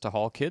 Is this to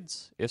haul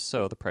kids? If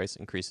so, the price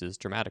increases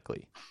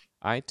dramatically.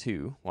 I,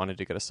 too, wanted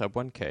to get a sub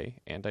 1K,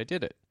 and I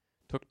did it.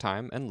 Took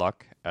time and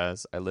luck,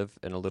 as I live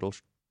in a little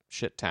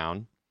shit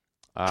town.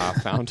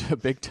 Found a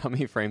big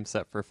dummy frame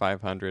set for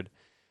 $500.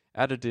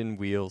 Added in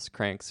wheels,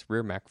 cranks,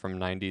 rear mech from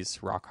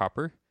 90s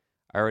Rockhopper.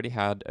 I already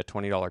had a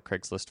 $20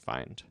 Craigslist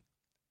find.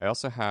 I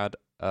also had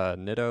a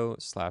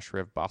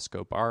Nitto/Riv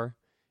Bosco bar,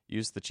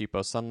 used the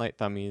cheapo Sunlight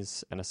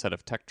thummies, and a set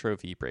of Tektro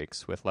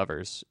V-brakes with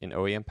levers in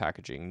OEM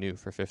packaging new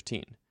for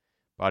 $15.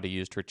 Body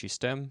used Ritchie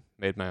stem,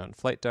 made my own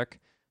flight deck,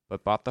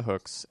 but bought the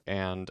hooks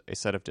and a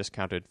set of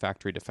discounted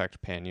factory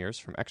defect panniers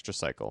from Extra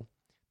Cycle.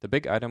 The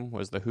big item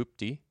was the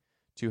Hoopty,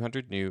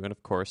 200 new, and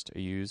of course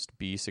a used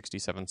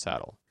B67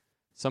 saddle.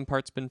 Some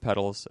parts bin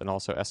pedals and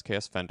also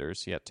SKS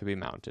fenders yet to be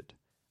mounted.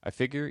 I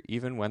figure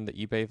even when the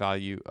eBay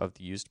value of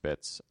the used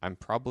bits, I'm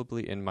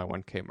probably in my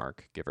 1K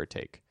mark, give or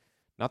take.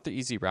 Not the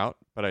easy route,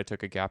 but I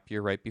took a gap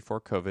year right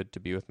before COVID to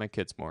be with my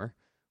kids more,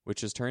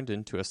 which has turned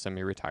into a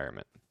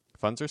semi-retirement.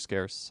 Funds are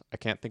scarce. I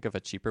can't think of a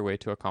cheaper way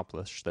to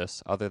accomplish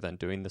this other than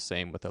doing the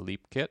same with a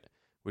Leap kit,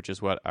 which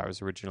is what I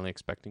was originally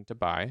expecting to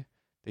buy.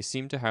 They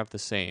seem to have the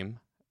same,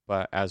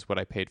 but as what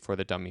I paid for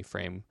the dummy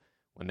frame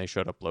when they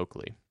showed up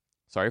locally.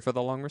 Sorry for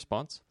the long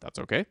response. That's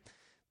okay.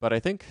 But I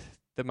think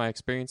that my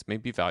experience may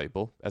be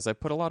valuable as I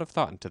put a lot of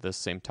thought into this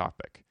same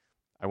topic.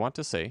 I want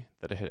to say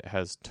that it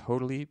has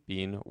totally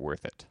been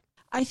worth it.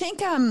 I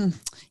think, I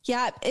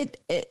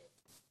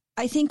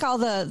think all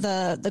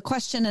the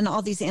question and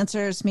all these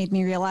answers made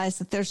me realize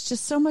that there's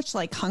just so much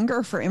like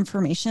hunger for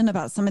information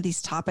about some of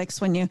these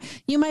topics when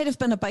you might have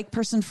been a bike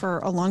person for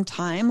a long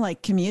time,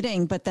 like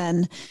commuting, but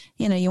then,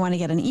 you want to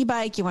get an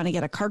e-bike, you want to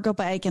get a cargo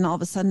bike, and all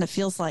of a sudden it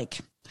feels like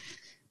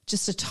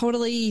just a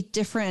totally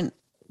different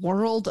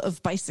world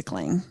of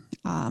bicycling.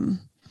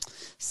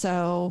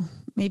 So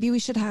maybe we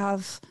should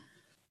have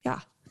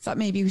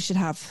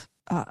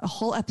a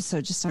whole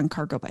episode just on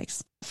cargo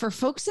bikes. For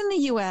folks in the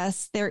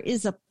US, there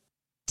is a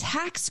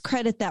tax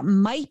credit that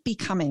might be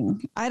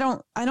coming. I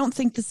don't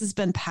think this has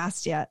been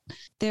passed yet.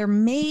 There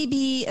may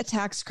be a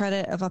tax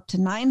credit of up to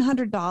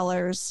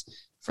 $900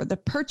 for the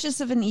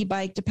purchase of an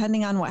e-bike,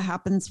 depending on what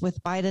happens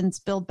with Biden's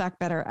Build Back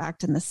Better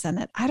Act in the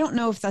Senate. I don't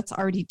know if that's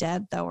already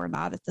dead, though, or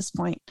not at this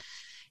point.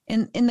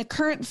 In the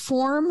current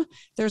form,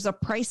 there's a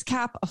price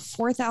cap of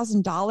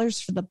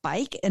 $4,000 for the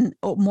bike, and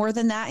more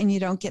than that, and you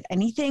don't get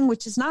anything,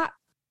 which is not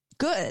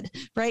good,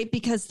 right?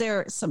 Because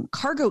some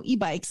cargo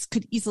e-bikes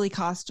could easily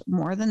cost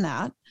more than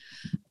that.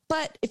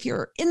 But if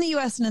you're in the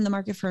US and in the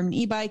market for an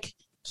e-bike,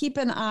 keep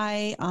an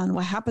eye on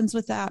what happens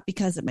with that,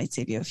 because it might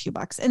save you a few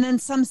bucks. And then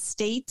some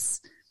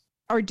states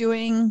are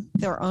doing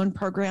their own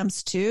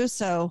programs too.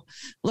 So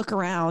look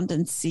around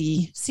and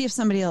see if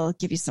somebody will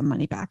give you some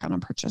money back on a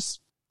purchase.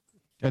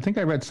 I think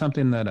I read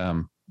something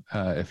that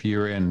if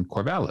you're in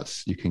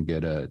Corvallis, you can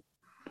get a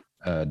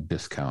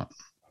discount,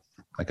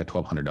 like a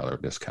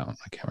 $1,200 discount.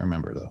 I can't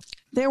remember though.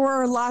 There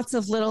were lots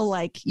of little,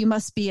 like, you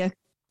must be a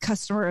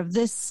customer of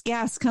this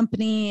gas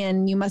company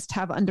and you must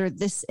have under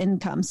this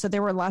income. So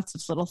there were lots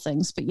of little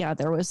things, but yeah,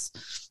 there was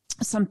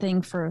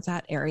something for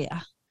that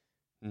area.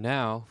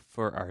 Now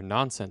for our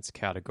nonsense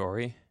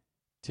category,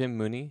 Tim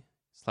Mooney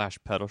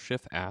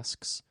 /Pedalshift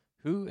asks,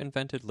 who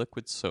invented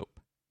liquid soap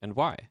and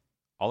why?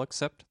 I'll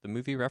accept the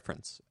movie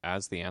reference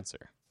as the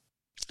answer.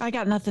 I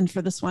got nothing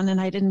for this one,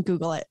 and I didn't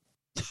Google it.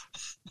 Do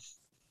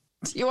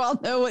you all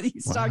know what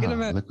he's talking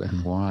about? Liquid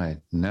and why?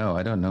 No,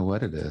 I don't know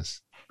what it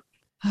is.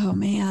 Oh,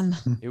 man.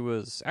 It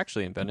was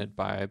actually invented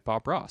by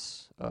Bob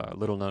Ross, a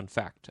little-known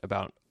fact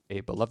about a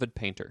beloved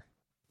painter.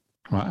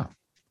 Wow.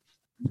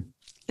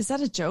 Is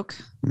that a joke?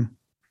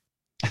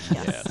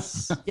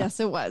 Yes. Yes,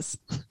 it was.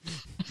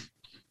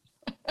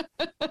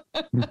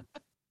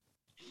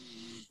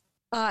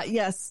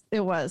 Yes, it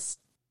was.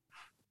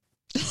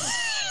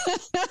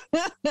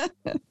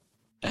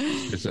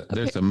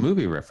 There's a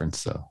movie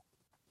reference, though.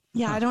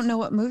 Yeah, I don't know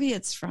what movie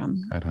it's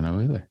from. I don't know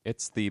either.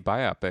 It's the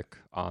biopic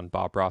on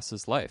Bob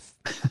Ross's life.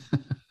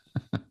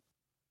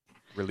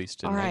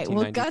 Released in 1992. All right,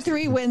 well,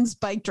 Guthrie wins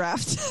bike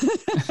draft.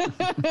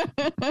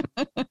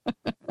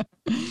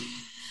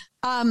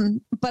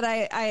 But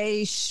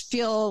I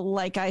feel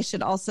like I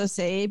should also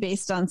say,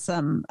 based on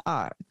some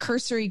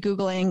cursory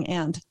Googling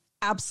and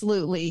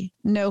absolutely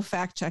no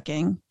fact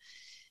checking,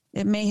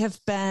 it may have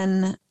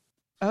been,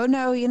 oh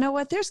no, you know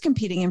what? There's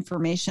competing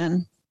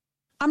information.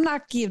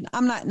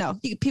 No,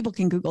 people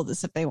can Google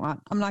this if they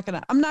want. I'm not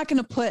going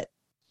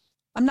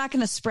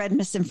to spread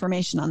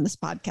misinformation on this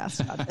podcast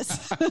about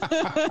this.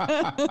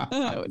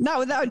 Not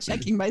without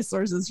checking my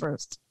sources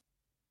first.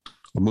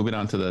 Well, moving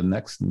on to the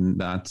next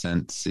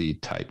nonsense-y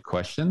type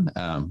question.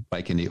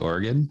 Bike Indie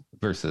Oregon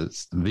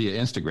versus via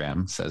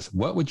Instagram says,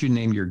 what would you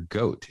name your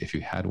goat if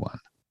you had one?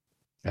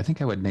 I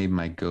think I would name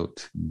my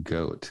goat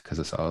because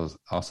it's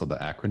also the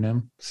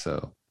acronym.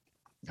 So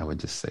I would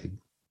just say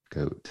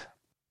goat.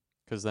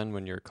 Because then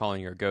when you're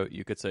calling your goat,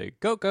 you could say,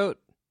 goat, goat,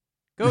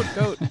 goat,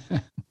 goat.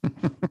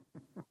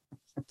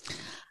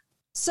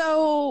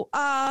 So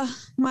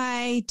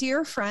my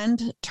dear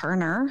friend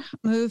Turner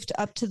moved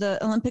up to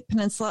the Olympic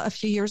Peninsula a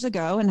few years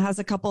ago and has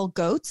a couple of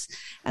goats.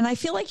 And I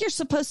feel like you're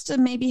supposed to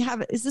maybe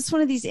have, is this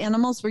one of these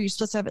animals where you're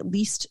supposed to have at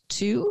least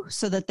two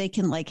so that they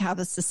can like have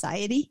a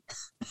society?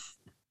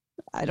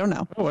 I don't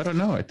know. Oh, I don't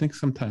know. I think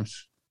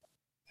sometimes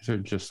is there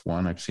just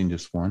one? I've seen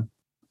just one.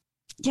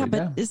 Yeah,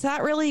 but is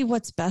that really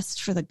what's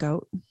best for the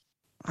goat?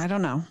 I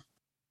don't know.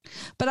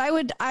 But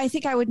I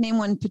think I would name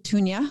one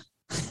Petunia.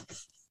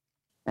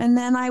 And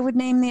then I would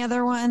name the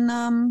other one.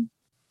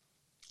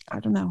 I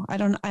don't know. I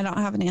don't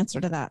have an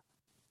answer to that.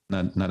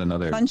 Not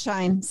another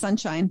Sunshine,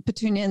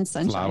 Petunia and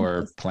Sunshine.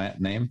 Flower plant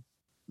name.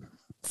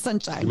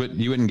 Sunshine.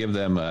 You wouldn't give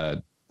them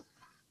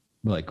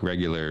like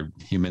regular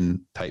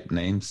human type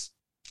names.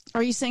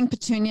 Are you saying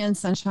Petunia and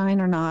Sunshine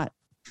are not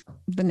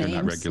the names?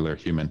 They're not regular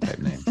human type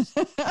names.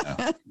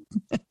 No.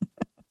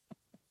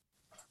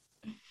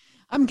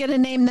 I'm going to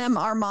name them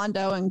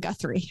Armando and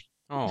Guthrie.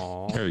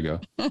 Oh, there you go.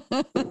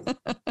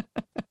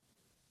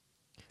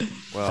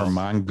 Well,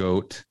 Armand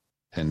Goat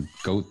and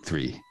Goat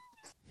 3.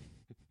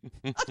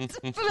 I'm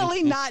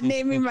definitely not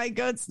naming my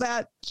goats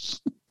that.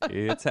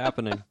 It's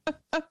happening.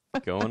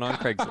 Going on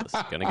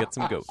Craigslist. Gonna get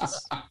some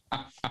goats. Now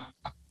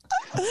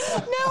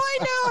I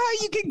know how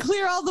you can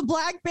clear all the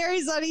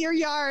blackberries out of your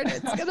yard.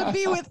 It's gonna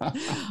be with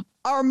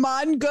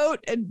Armand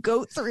Goat and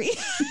Goat 3.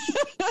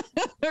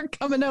 They're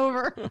coming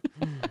over.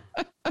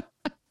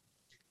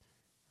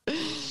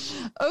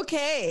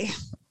 Okay.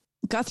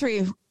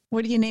 Guthrie,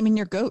 what are you naming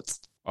your goats?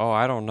 Oh,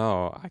 I don't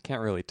know. I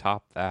can't really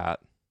top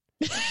that.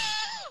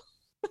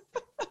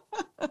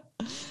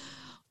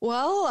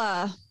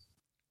 Well,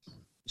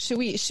 should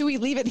we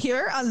leave it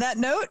here on that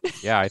note?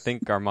 Yeah, I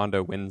think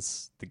Armando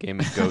wins the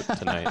game of goat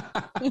tonight.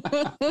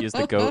 He is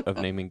the goat of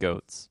naming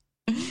goats.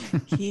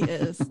 He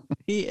is.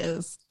 We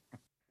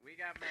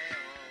got mail.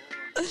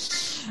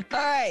 All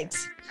right.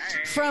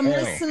 From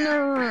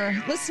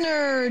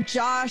listener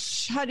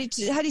Josh, how do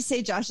you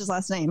say Josh's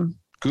last name?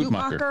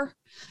 Guttmacher.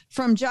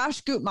 From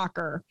Josh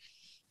Guttmacher.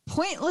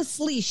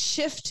 pointlessly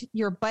shift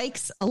your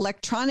bike's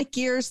electronic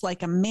gears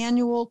like a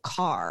manual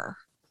car.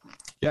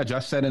 Yeah,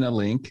 Josh said in a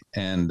link.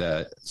 And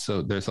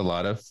so there's a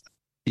lot of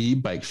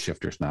e-bike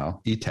shifters now,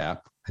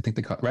 E-tap. I think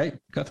they call it, right?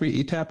 Guthrie,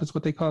 E-tap is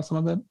what they call some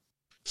of it.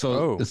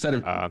 So instead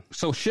of,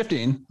 so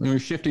shifting, when you're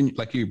shifting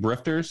like your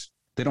drifters,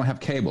 they don't have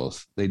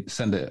cables. They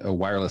send a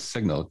wireless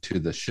signal to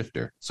the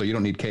shifter. So you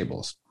don't need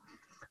cables.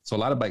 So a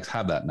lot of bikes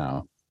have that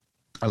now.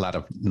 A lot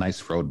of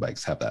nice road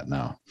bikes have that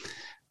now.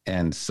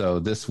 And so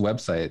this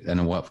website,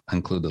 and we'll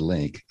include the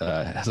link,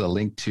 has a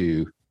link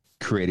to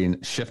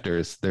creating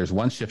shifters. There's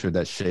one shifter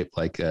that's shaped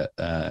like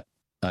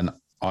an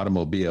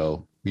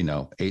automobile,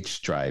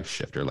 H drive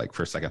shifter, like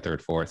first, second, third,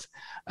 fourth,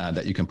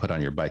 that you can put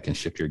on your bike and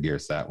shift your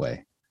gears that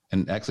way.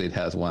 And actually it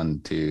has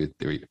 1, 2,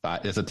 3,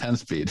 5. It's a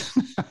 10-speed.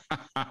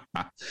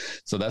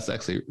 So that's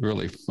actually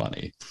really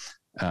funny.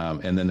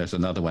 And then there's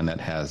another one that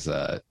has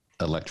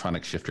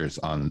electronic shifters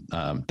on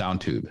down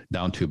tube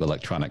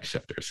electronic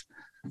shifters.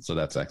 So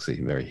that's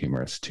actually very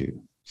humorous too.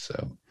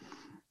 So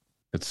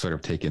it's sort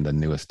of taking the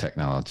newest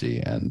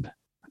technology and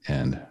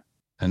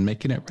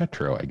making it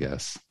retro, I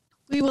guess.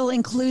 We will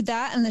include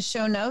that in the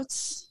show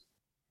notes.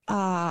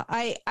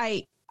 I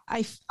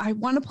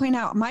want to point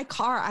out my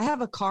car. I have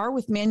a car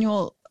with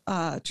manual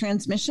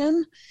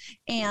transmission,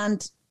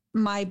 and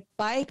my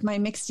bike, my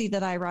Mixtie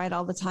that I ride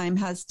all the time,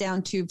 has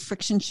down tube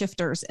friction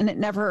shifters, and it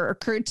never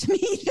occurred to me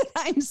that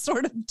I'm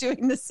sort of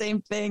doing the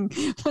same thing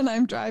when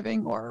I'm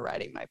driving or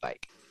riding my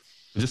bike.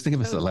 Just think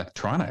of it as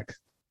electronic.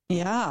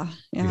 Yeah.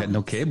 You had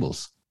no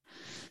cables.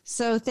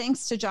 So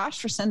thanks to Josh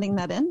for sending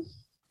that in.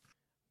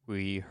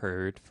 We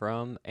heard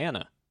from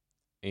Anna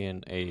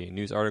in a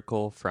news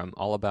article from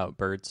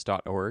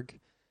allaboutbirds.org.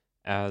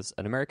 As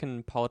an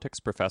American politics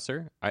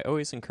professor, I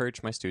always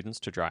encourage my students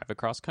to drive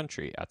across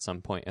country at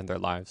some point in their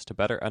lives to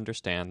better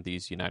understand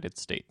these United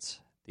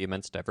States, the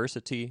immense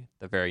diversity,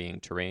 the varying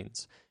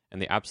terrains,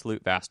 and the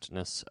absolute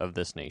vastness of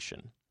this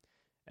nation.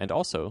 And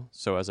also,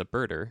 so as a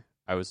birder,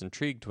 I was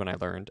intrigued when I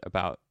learned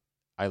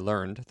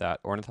that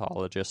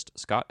ornithologist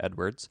Scott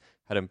Edwards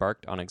had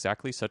embarked on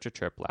exactly such a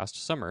trip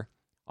last summer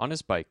on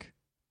his bike,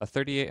 a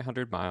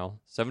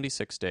 3,800-mile,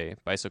 76-day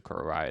bicycle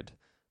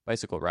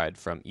ride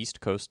from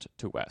East Coast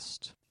to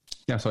West.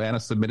 Yeah, so Anna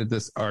submitted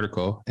this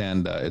article,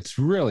 and it's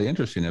really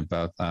interesting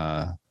about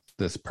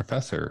this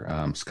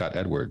professor, Scott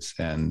Edwards.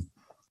 And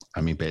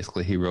I mean,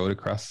 basically, he rode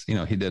across,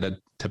 he did a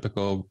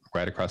typical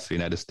ride across the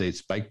United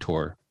States bike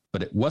tour,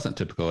 but it wasn't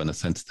typical in the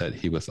sense that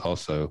he was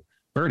also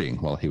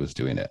birding while he was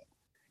doing it.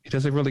 He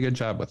does a really good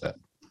job with it.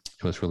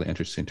 It was really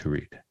interesting to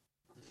read.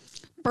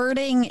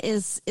 Birding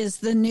is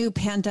the new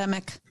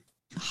pandemic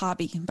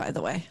hobby, by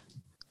the way.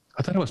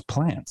 I thought it was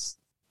plants.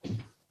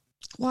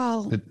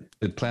 Well,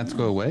 did plants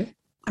go away?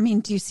 I mean,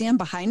 do you see them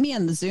behind me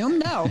on the Zoom?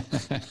 No.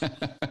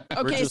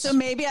 Okay, so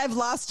maybe I've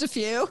lost a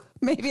few.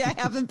 Maybe I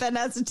haven't been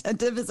as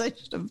attentive as I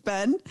should have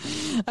been.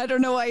 I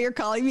don't know why you're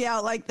calling me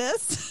out like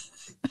this.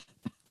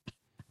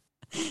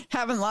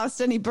 Haven't lost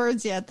any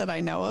birds yet that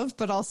I know of,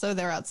 but also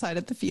they're outside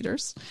at the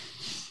feeders.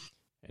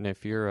 And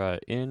if you're an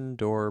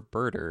indoor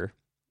birder,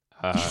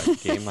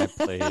 game I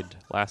played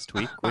last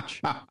week,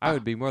 which I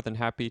would be more than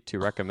happy to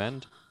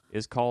recommend,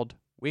 is called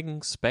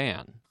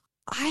Wingspan.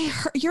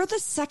 You're the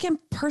second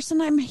person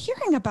I'm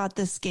hearing about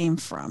this game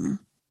from.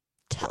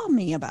 Tell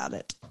me about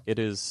it. It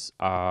is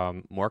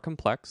more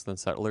complex than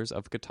Settlers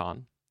of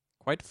Catan.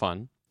 Quite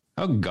fun.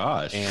 Oh,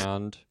 gosh.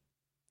 And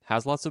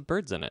has lots of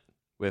birds in it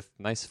with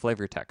nice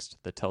flavor text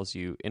that tells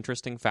you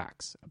interesting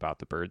facts about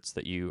the birds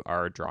that you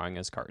are drawing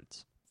as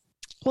cards.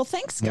 Well,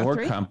 thanks,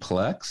 Guthrie.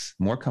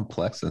 More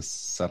complex than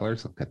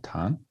Settlers of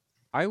Catan?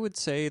 I would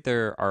say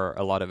there are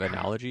a lot of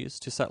analogies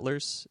to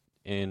Settlers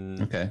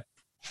in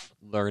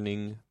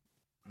learning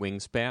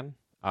Wingspan.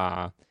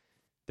 I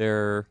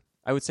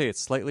would say it's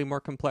slightly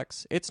more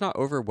complex. It's not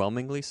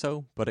overwhelmingly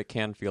so, but it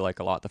can feel like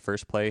a lot the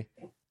first play.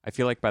 I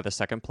feel like by the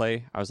second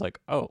play, I was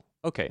like, oh,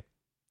 okay,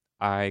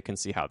 I can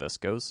see how this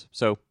goes.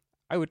 So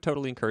I would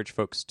totally encourage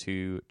folks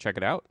to check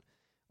it out,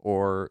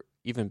 or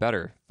even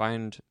better,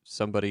 find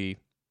somebody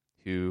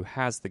who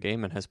has the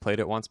game and has played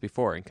it once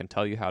before and can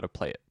tell you how to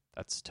play it.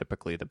 That's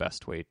typically the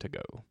best way to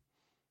go.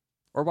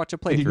 Or watch a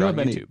playthrough on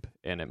YouTube,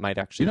 and it might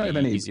actually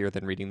be easier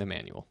than reading the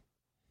manual.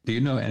 Do you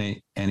know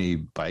any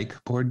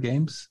bike board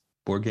games?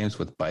 Board games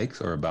with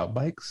bikes or about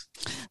bikes?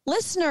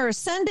 Listeners,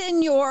 send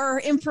in your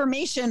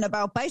information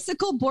about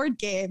bicycle board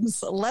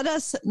games. Let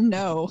us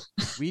know.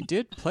 We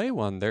did play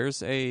one.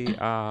 There's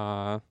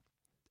a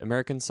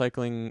American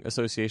Cycling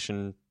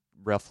Association,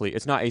 roughly.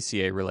 It's not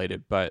ACA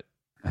related, but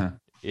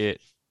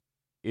it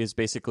is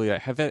basically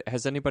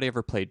has anybody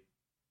ever played,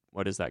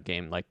 what is that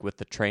game, like with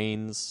the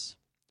trains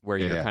where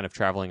you're kind of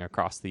traveling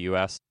across the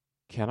US?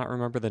 Cannot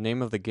remember the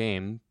name of the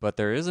game, but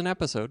there is an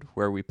episode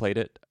where we played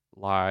it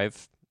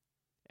live,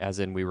 as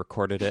in we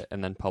recorded it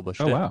and then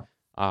published it.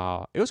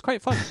 Wow. It was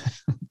quite fun.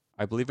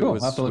 I believe it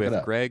was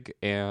with Greg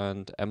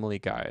and Emily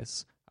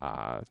Guys.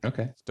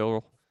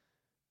 Still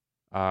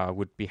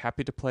would be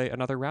happy to play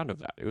another round of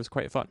that. It was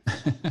quite fun.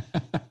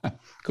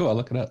 Cool, I'll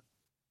look it up.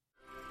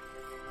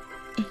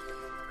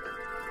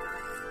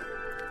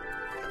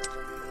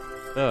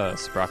 The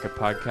Sprocket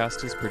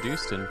Podcast is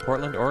produced in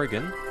Portland,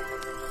 Oregon.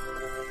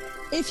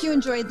 If you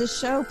enjoyed this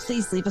show,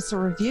 please leave us a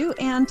review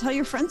and tell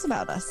your friends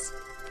about us.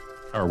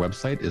 Our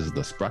website is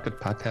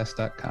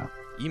thesprocketpodcast.com.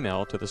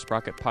 Email to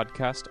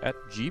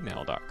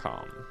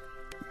thesprocketpodcast@gmail.com.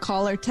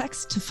 Call or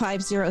text to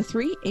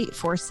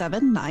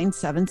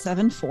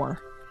 503-847-9774.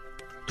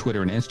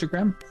 Twitter and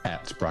Instagram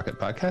 @Sprocket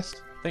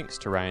Podcast. Thanks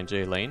to Ryan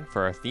J. Lane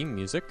for our theme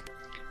music.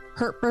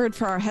 Hurtbird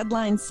for our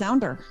headline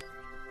sounder.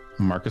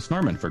 Marcus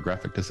Norman for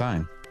graphic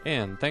design.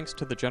 And thanks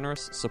to the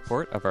generous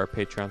support of our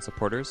Patreon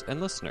supporters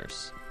and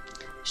listeners.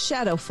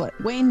 Shadowfoot,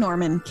 Wayne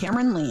Norman,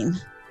 Cameron Lean.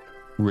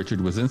 Richard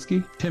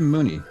Wazinski, Tim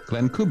Mooney,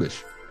 Glenn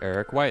Kubish.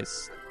 Eric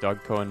Weiss,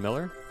 Doug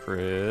Cohen-Miller,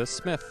 Chris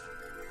Smith.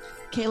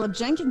 Caleb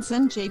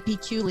Jenkinson, J.P.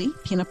 Cooley,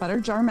 Peanut Butter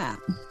Jar Matt.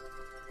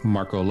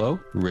 Marco Lowe,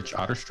 Rich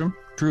Otterstrom,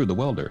 Drew the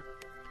Welder.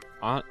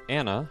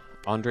 Anna,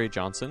 Andre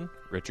Johnson,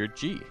 Richard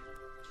G.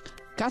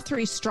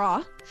 Guthrie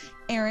Straw,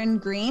 Aaron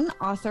Green,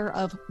 author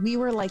of We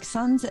Were Like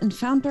Sons and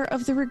founder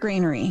of the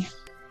Regranary.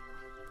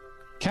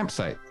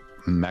 Campsite,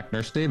 Mac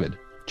Nurse David,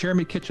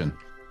 Jeremy Kitchen.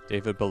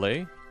 David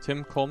Belay,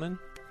 Tim Coleman,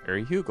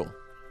 Harry Hugel.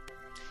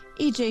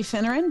 E.J.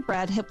 Finneran,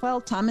 Brad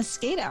Hipwell, Thomas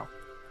Skadow.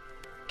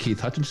 Keith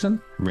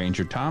Hutchinson,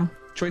 Ranger Tom,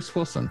 Joyce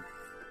Wilson.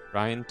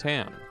 Ryan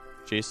Tam,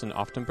 Jason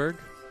Oftenberg,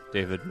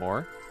 David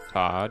Moore,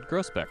 Todd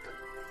Grossbeck.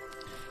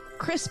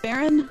 Chris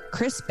Barron.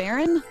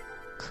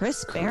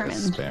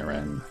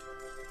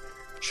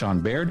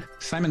 Sean Baird,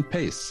 Simon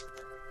Pace,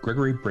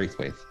 Gregory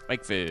Braithwaite.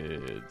 Mike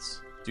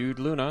Vids, Dude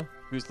Luna,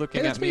 who's looking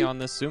Hey, at that's me me. on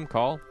this Zoom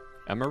call,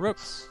 Emma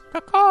Rooks,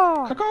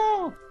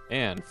 Caw-caw.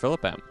 and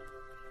Philip M.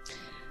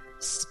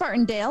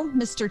 Spartandale,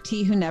 Mr.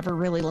 T who never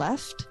really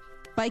left.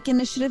 Bike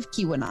Initiative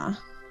Keweenaw.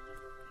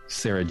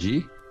 Sarah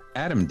G,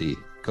 Adam D,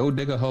 Go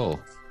Dig a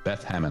Hole,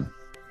 Beth Hammond.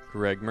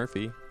 Greg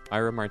Murphy,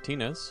 Ira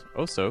Martinez,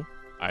 Oso,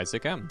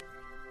 Isaac M.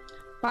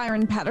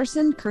 Byron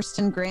Patterson,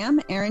 Kirsten Graham,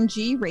 Aaron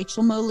G,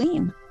 Rachel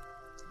Moline.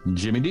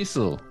 Jimmy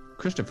Diesel,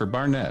 Christopher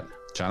Barnett,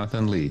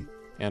 Jonathan Lee.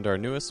 And our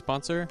newest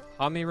sponsor,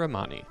 Hami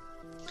Ramani.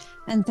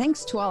 And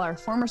thanks to all our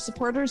former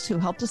supporters who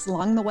helped us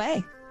along the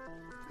way.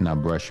 Now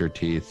brush your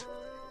teeth.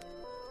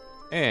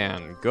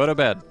 And go to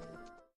bed.